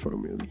go out for a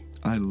movie,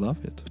 I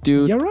love it.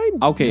 Dude. Yeah, right?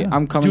 Okay,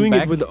 I'm coming doing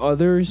back. it with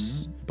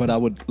others. But I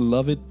would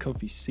love it.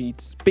 Comfy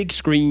seats, big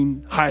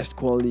screen, highest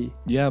quality.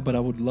 Yeah, but I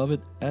would love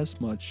it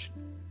as much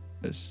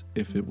as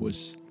if it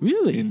was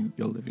really in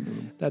your living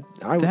room.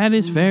 That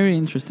is very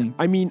interesting.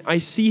 I mean, I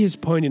see his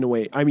point in a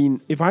way. I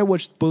mean, if I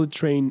watched Bullet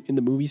Train in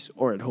the movies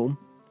or at home,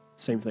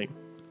 same thing.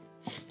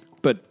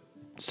 But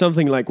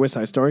something like West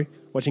Side Story,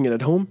 watching it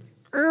at home,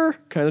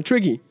 kind of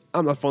tricky.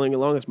 I'm not following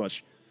along as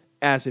much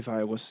as if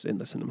I was in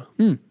the cinema.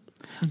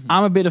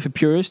 I'm a bit of a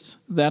purist.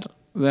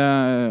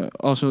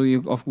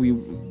 We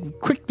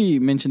quickly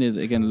mentioned it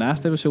again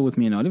last episode with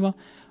me and Oliver.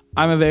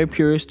 I'm a very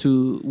purist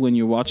to when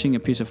you're watching a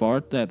piece of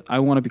art that I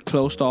want to be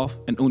closed off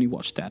and only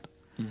watch that.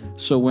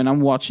 So when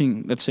I'm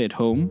watching, let's say at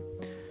home,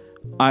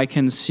 I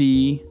can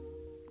see,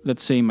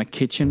 let's say, my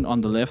kitchen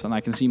on the left, and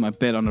I can see my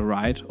bed on the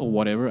right, or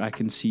whatever. I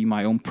can see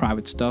my own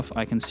private stuff.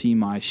 I can see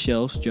my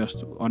shelves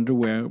just under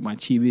where my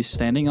TV is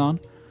standing on.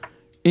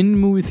 In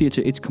movie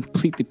theater, it's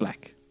completely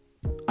black.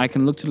 I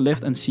can look to the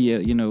left and see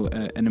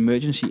an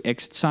emergency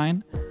exit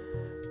sign,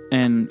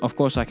 and of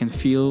course I can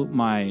feel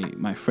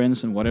my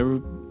friends and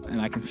whatever,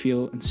 and I can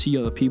feel and see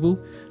other people,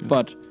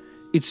 but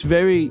it's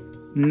very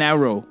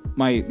narrow.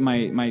 I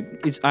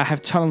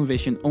have tunnel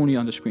vision only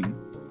on the screen,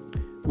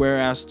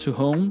 whereas to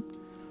home,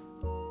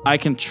 I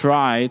can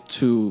try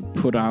to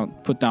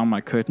put down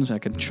my curtains. I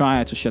can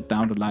try to shut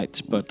down the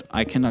lights, but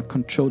I cannot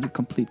control it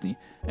completely.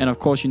 And of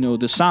course,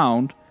 the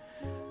sound.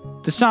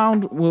 The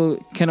sound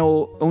can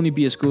only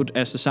be as good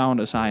as the sound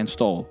as I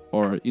install,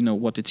 or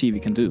what the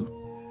TV can do.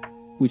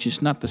 which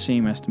is not the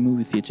same as the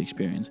movie theater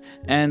experience.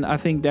 And I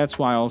think that's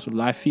why also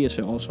live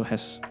theater also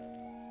has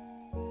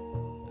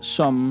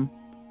some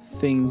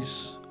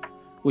things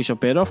which are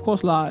better, of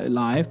course,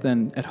 live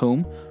than at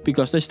home,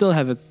 because they still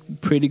have a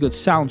pretty good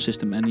sound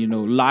system and,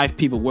 live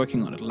people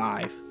working on it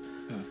live,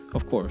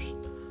 of course.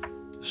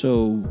 So,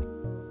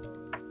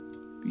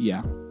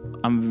 yeah,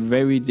 I'm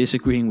very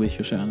disagreeing with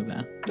you, Søren,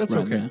 there. That's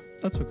right okay. there.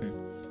 That's okay.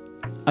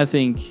 I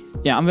think,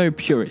 I'm very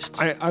purist.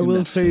 I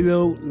will say,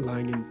 though,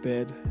 lying in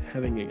bed,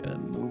 having a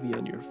movie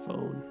on your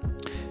phone.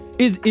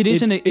 It's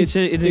 8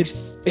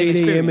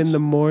 a.m. in the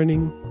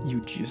morning.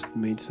 You just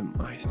made some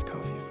iced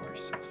coffee for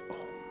yourself. Oh,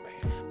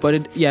 man. But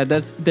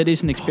that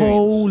is an experience.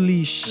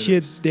 Holy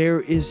shit, there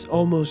is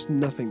almost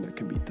nothing that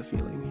can beat the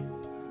feeling.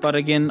 But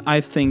again,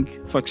 I think,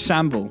 for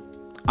example,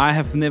 I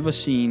have never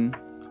seen,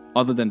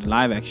 other than the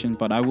live action,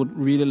 but I would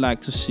really like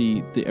to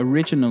see the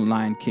original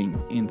Lion King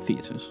in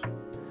theaters.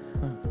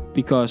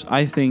 Because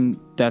I think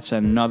that's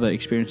another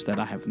experience that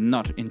I have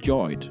not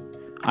enjoyed.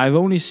 I've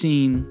only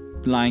seen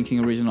Lion King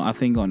original, I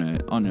think, on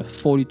a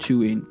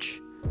 42-inch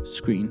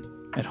screen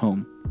at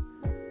home,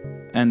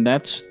 and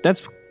that's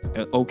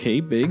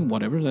okay, big,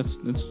 whatever.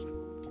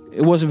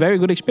 It was a very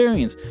good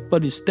experience,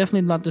 but it's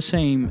definitely not the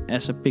same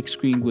as a big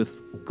screen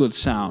with good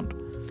sound.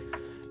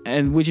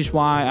 And which is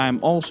why I'm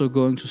also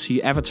going to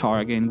see Avatar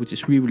again, which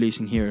is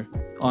re-releasing here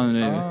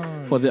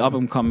for the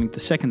upcoming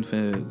the second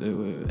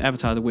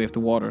Avatar: The Way of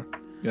the Water.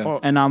 Yeah.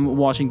 And I'm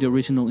watching the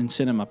original in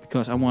cinema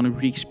because I want to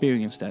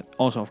re-experience that.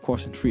 Also, of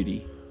course, in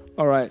 3D.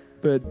 All right,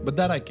 but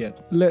that I get.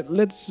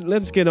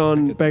 Let's get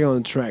on back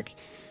on track.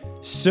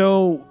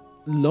 So,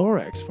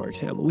 Lorax, for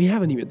example, we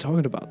haven't even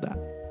talked about that.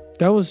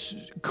 That was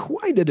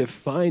quite a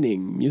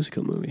defining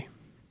musical movie.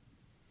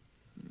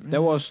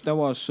 That was.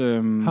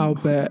 How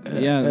bad?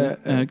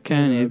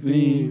 Can it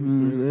be?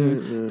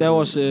 That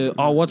was.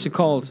 What's it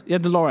called? Yeah,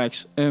 the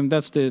Lorax.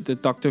 That's the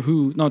Doctor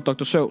Who. No,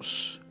 Dr.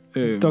 Seuss.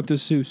 Dr.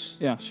 Seuss.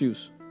 Yeah,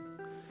 Seuss.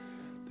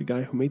 The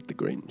guy who made the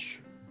Grinch.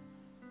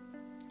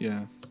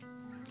 Yeah.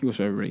 He was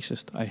very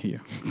racist, I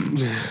hear.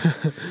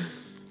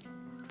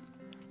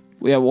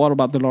 Yeah, what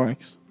about the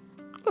Lorax?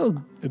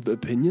 Well,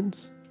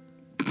 opinions.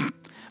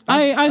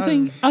 I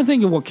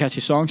think it was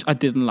catchy songs. I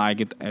didn't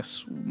like it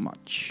as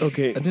much.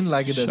 Okay. I didn't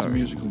like it as a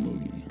musical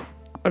movie.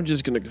 I'm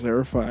just gonna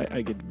clarify.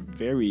 I get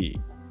very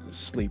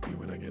sleepy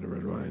when I get a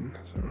red wine.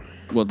 So.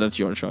 Well, that's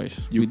your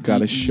choice. You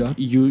got a shot?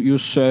 You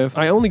served.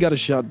 I only got a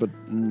shot, but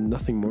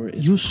nothing more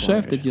is You required.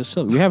 served it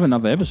yourself. We have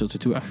another episode to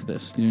do after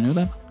this. Did you know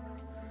that?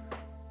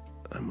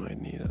 I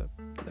might need a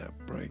nap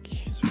break.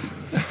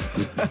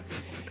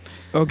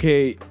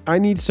 Okay, I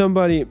need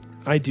somebody.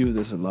 I do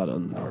this a lot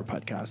on our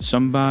podcast.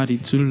 Somebody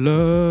to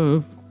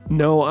love.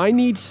 No, I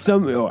need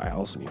some. Oh, I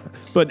also need that.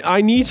 But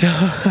I need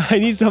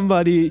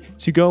somebody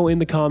to go in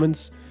the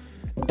comments,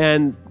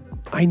 and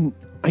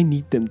I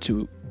need them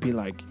to be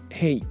like,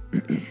 "Hey,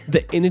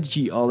 the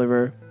energy,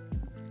 Oliver.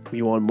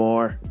 We want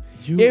more."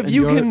 If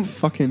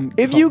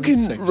you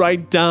can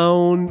write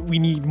down, we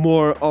need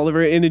more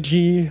Oliver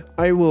energy.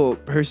 I will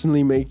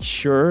personally make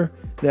sure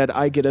that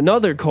I get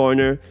another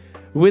corner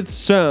with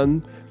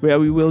Søren where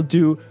we will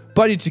do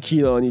body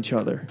tequila on each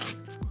other.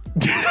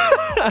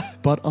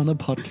 But on a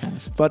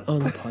podcast.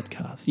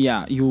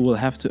 Yeah, you will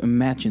have to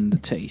imagine the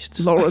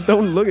taste. Laura,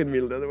 don't look at me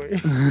that way.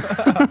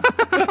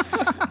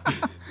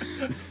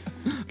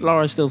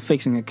 Laura's still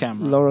fixing a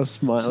camera. Laura's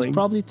smiling. She's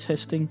probably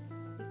testing.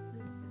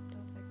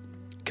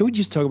 Can we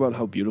just talk about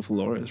how beautiful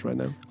Laura is right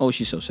now? Oh,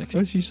 she's so sexy.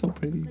 Oh, she's so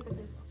pretty.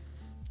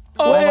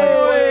 Oh,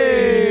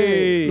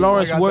 hey!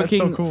 Laura's Oh my God, working,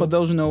 that's so cool. for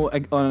those who know,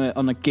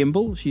 on a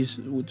gimbal. She's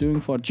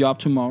doing for a job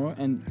tomorrow,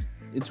 and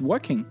it's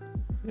working.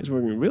 It's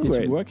working real It's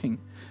great. working.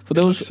 For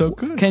those, so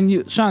good.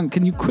 Søren,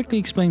 can you quickly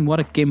explain what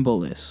a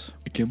gimbal is?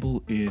 A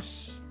gimbal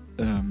is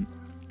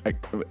a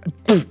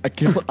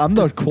gimbal. I'm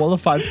not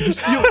qualified for this.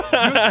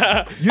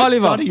 You're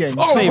Oliver, studying.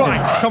 save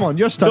him. Come on,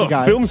 you're studying, The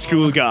guy. film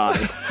school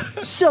guy.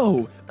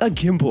 So, a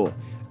gimbal.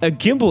 A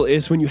gimbal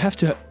is when you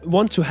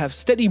want to have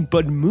steady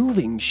but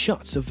moving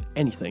shots of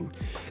anything.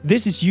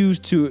 This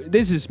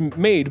is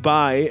made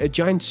by a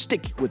giant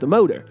stick with a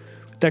motor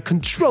that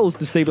controls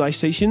the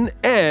stabilization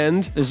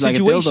and It's like a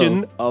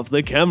situation dildo. of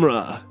the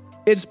camera.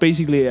 It's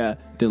basically a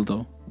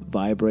Dildo.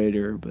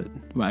 vibrator, but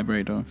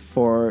Vibrator.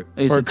 for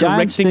It's a giant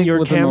correcting stick your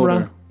with a camera.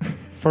 motor.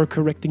 For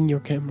correcting your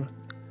camera.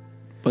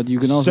 But you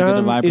can also get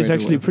a Søren vibrator. is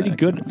actually with pretty that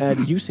good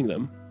camera. at using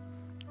them.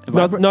 A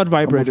Not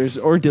vibrators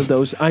or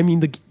dildos. I mean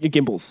the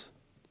gimbals.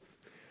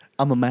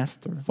 I'm a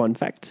master. Fun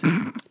fact.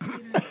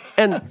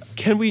 And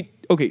can we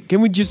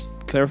just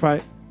clarify?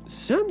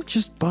 Sam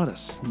just bought a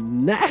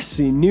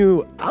snazzy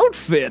new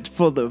outfit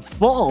for the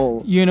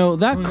fall. You know,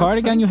 that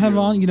cardigan you have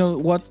on, you know,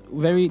 what,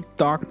 very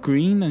dark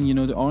green, and you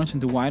know, the orange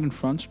and the white in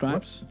front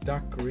stripes?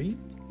 Dark green?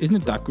 Isn't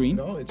it dark green?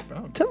 No, it's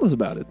brown. Tell us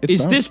about it.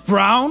 Is this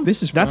brown?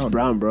 This is brown. That's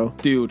brown, bro.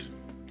 Dude.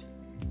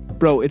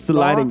 Bro, it's the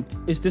lighting.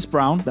 Is this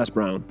brown? That's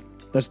brown.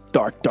 That's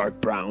dark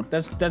brown.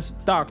 That's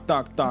dark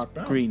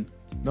brown. green.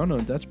 No,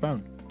 that's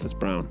brown. That's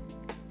brown.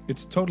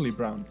 It's totally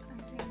brown.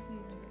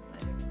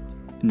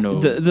 No.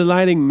 The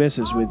lighting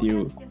messes with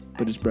you.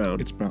 but it's brown.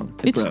 It's brown.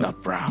 It's not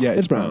brown. Yeah,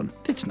 It's brown.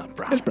 It's not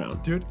brown. It's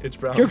brown. Dude, it's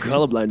brown. You're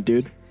colorblind,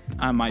 dude.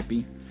 I might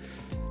be.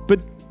 But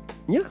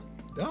yeah,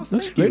 Oh,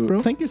 Looks thank great, you.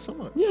 bro. Thank you so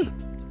much. yeah.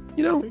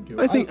 You know, Thank you.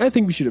 I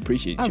think we should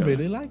appreciate each I other.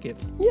 really like it.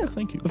 Yeah,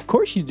 Thank you. Of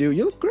course you do.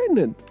 You look great in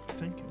it.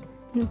 Thank you.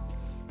 Yeah.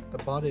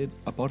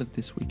 I bought it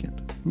this weekend.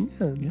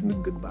 Yeah.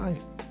 Goodbye.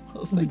 Oh,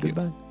 That's a thank you.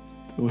 goodbye.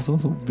 It was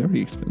also very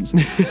expensive.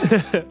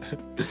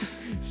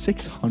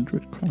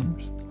 600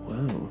 kroners.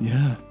 Wow.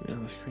 Yeah. Yeah,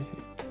 that's crazy.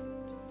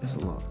 That's a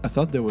lot. I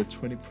thought they were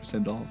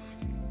 20% off.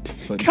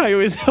 But Caio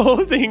is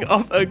holding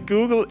up a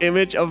Google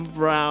image of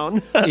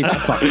brown.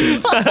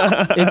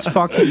 It's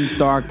fucking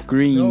dark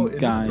green, No, it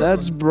is guys.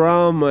 That's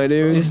brown, my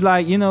dude. It's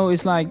like, you know,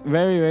 it's like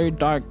very, very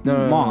dark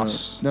no,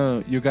 moss.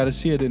 No, you gotta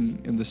see it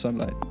in the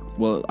sunlight.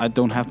 Well, I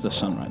don't have the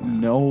sun right now.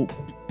 No,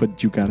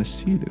 but you gotta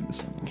see it in the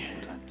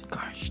sunlight.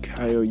 Gosh,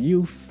 Caio,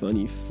 you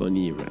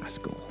funny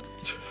rascal.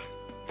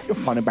 You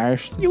funny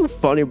bastard. You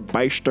funny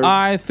bastard.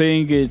 I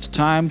think it's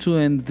time to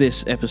end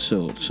this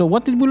episode. So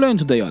what did we learn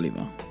today,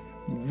 Oliver?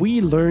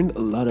 We learned a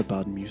lot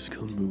about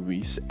musical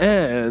movies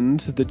and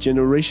the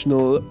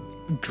generational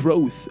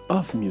growth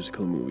of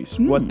musical movies.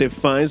 What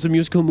defines a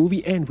musical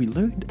movie, and we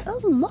learned a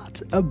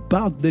lot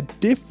about the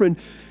different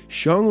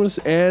genres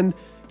and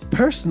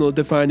personal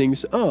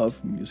definings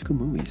of musical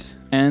movies.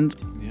 And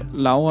Yeah.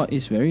 Laura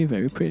is very,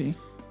 very pretty.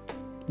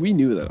 We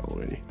knew that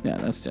already. Yeah,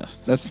 that's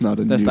That's not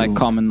a that's new... like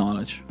common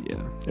knowledge. Yeah,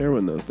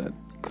 everyone knows that.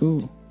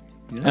 Cool.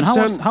 Yeah. And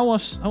Sam- how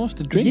was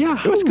the drink? Yeah,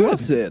 how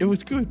was it? It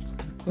was good.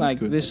 Like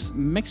good. this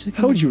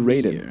Mexican. How would you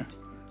rate it? beer.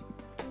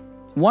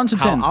 1 to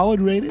How 10. I would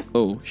rate it?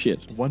 Oh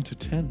shit. 1 to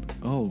 10.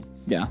 Oh.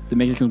 Yeah, the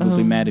Mexicans will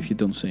be mad if you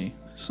don't say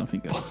something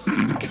good.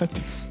 God.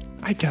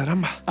 Ay,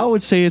 caramba. I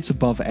would say it's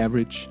above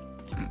average.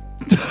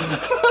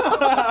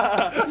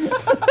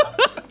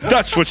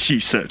 That's what she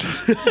said.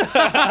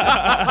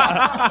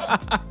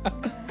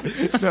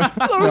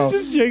 I was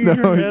just shaking no.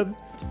 your head.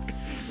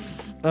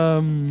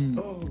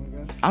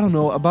 I don't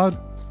know, about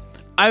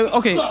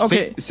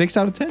Okay. 6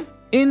 out of 10?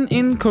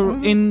 In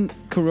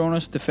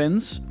Corona's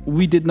defense,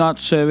 we did not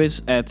serve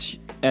it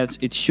as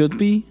it should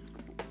be,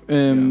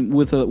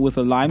 with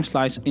a lime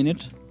slice in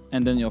it,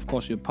 and then of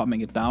course you're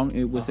popping it down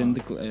within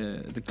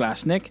the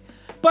glass neck.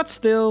 But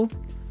still,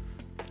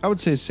 I would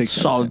say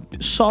 6 out of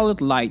 10. solid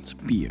light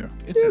beer.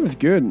 It's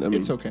good. I mean,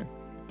 It's okay.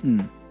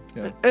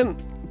 And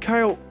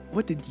Kyle,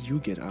 what did you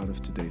get out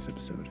of today's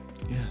episode?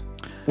 Yeah.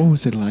 What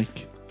was it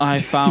like? I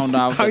found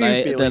out How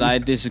you feeling? that I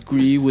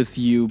disagree with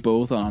you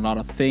both on a lot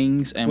of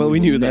things, and Well, we we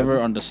knew will that.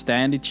 never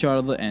understand each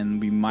other,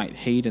 and we might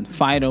hate and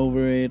fight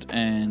over it,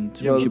 and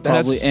Yo, we should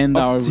probably that's end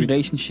up our to-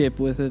 relationship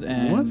with it.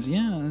 And What?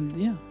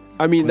 yeah.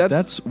 I mean, But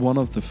that's that's one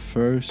of the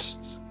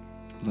first,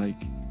 like,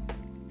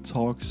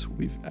 talks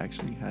we've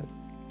actually had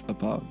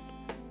about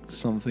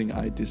something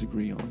I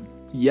disagree on.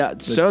 yeah.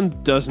 Son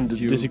doesn't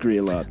you- disagree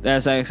a lot.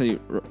 That's actually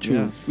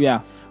true. Yeah.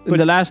 In But-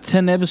 the last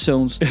 10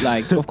 episodes,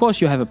 like, of course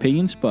you have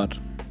opinions, but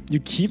You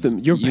keep them.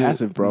 You're you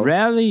passive, bro.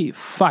 rarely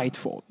fight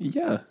for them.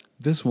 Yeah,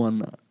 This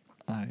one,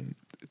 I...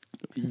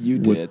 you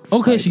would did.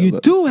 Okay, so fight you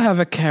over- do have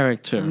a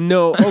character.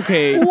 No,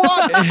 okay.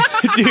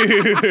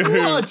 Dude.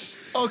 What?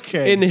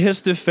 Okay. In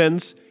his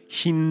defense,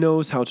 he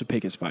knows how to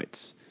pick his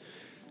fights.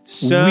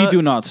 So We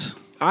do not.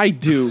 I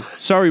do.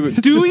 Sorry, but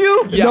Do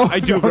you? Yeah, No, I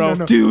do, no, bro. no,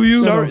 no. Do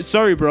you?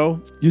 Sorry,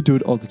 bro. You do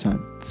it all the time.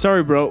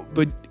 Sorry, bro.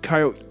 But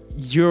Kyle,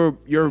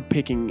 you're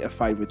picking a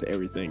fight with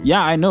everything.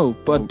 Yeah, I know,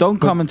 but Oh, don't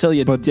but- come and tell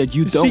you but- that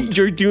you See, don't.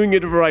 you're doing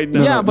it right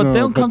now. Yeah, but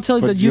don't come tell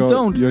you that you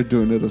don't. You're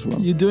doing it as well.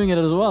 You're doing it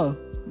as well.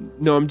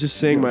 No, I'm just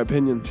saying my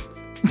opinion.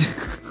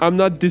 I'm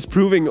not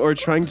disproving or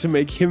trying to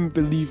make him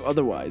believe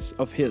otherwise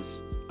of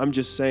his. I'm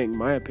just saying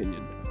my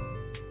opinion.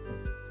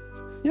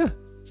 Yeah.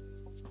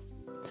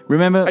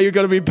 Remember, Are you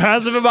gonna be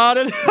passive about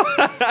it?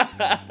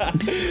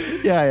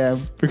 Yeah, I am.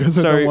 Because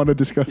I Sorry. don't want to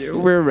discuss it.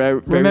 We're very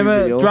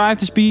remember, real. drive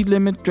the speed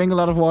limit, drink a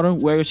lot of water,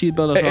 wear your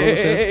seatbelt, as Oliver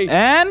says, hey.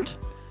 and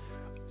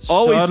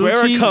Always wear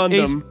subtlety a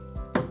condom.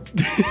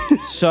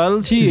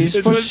 Subtlety is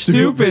It's for for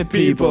stupid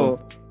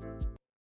people.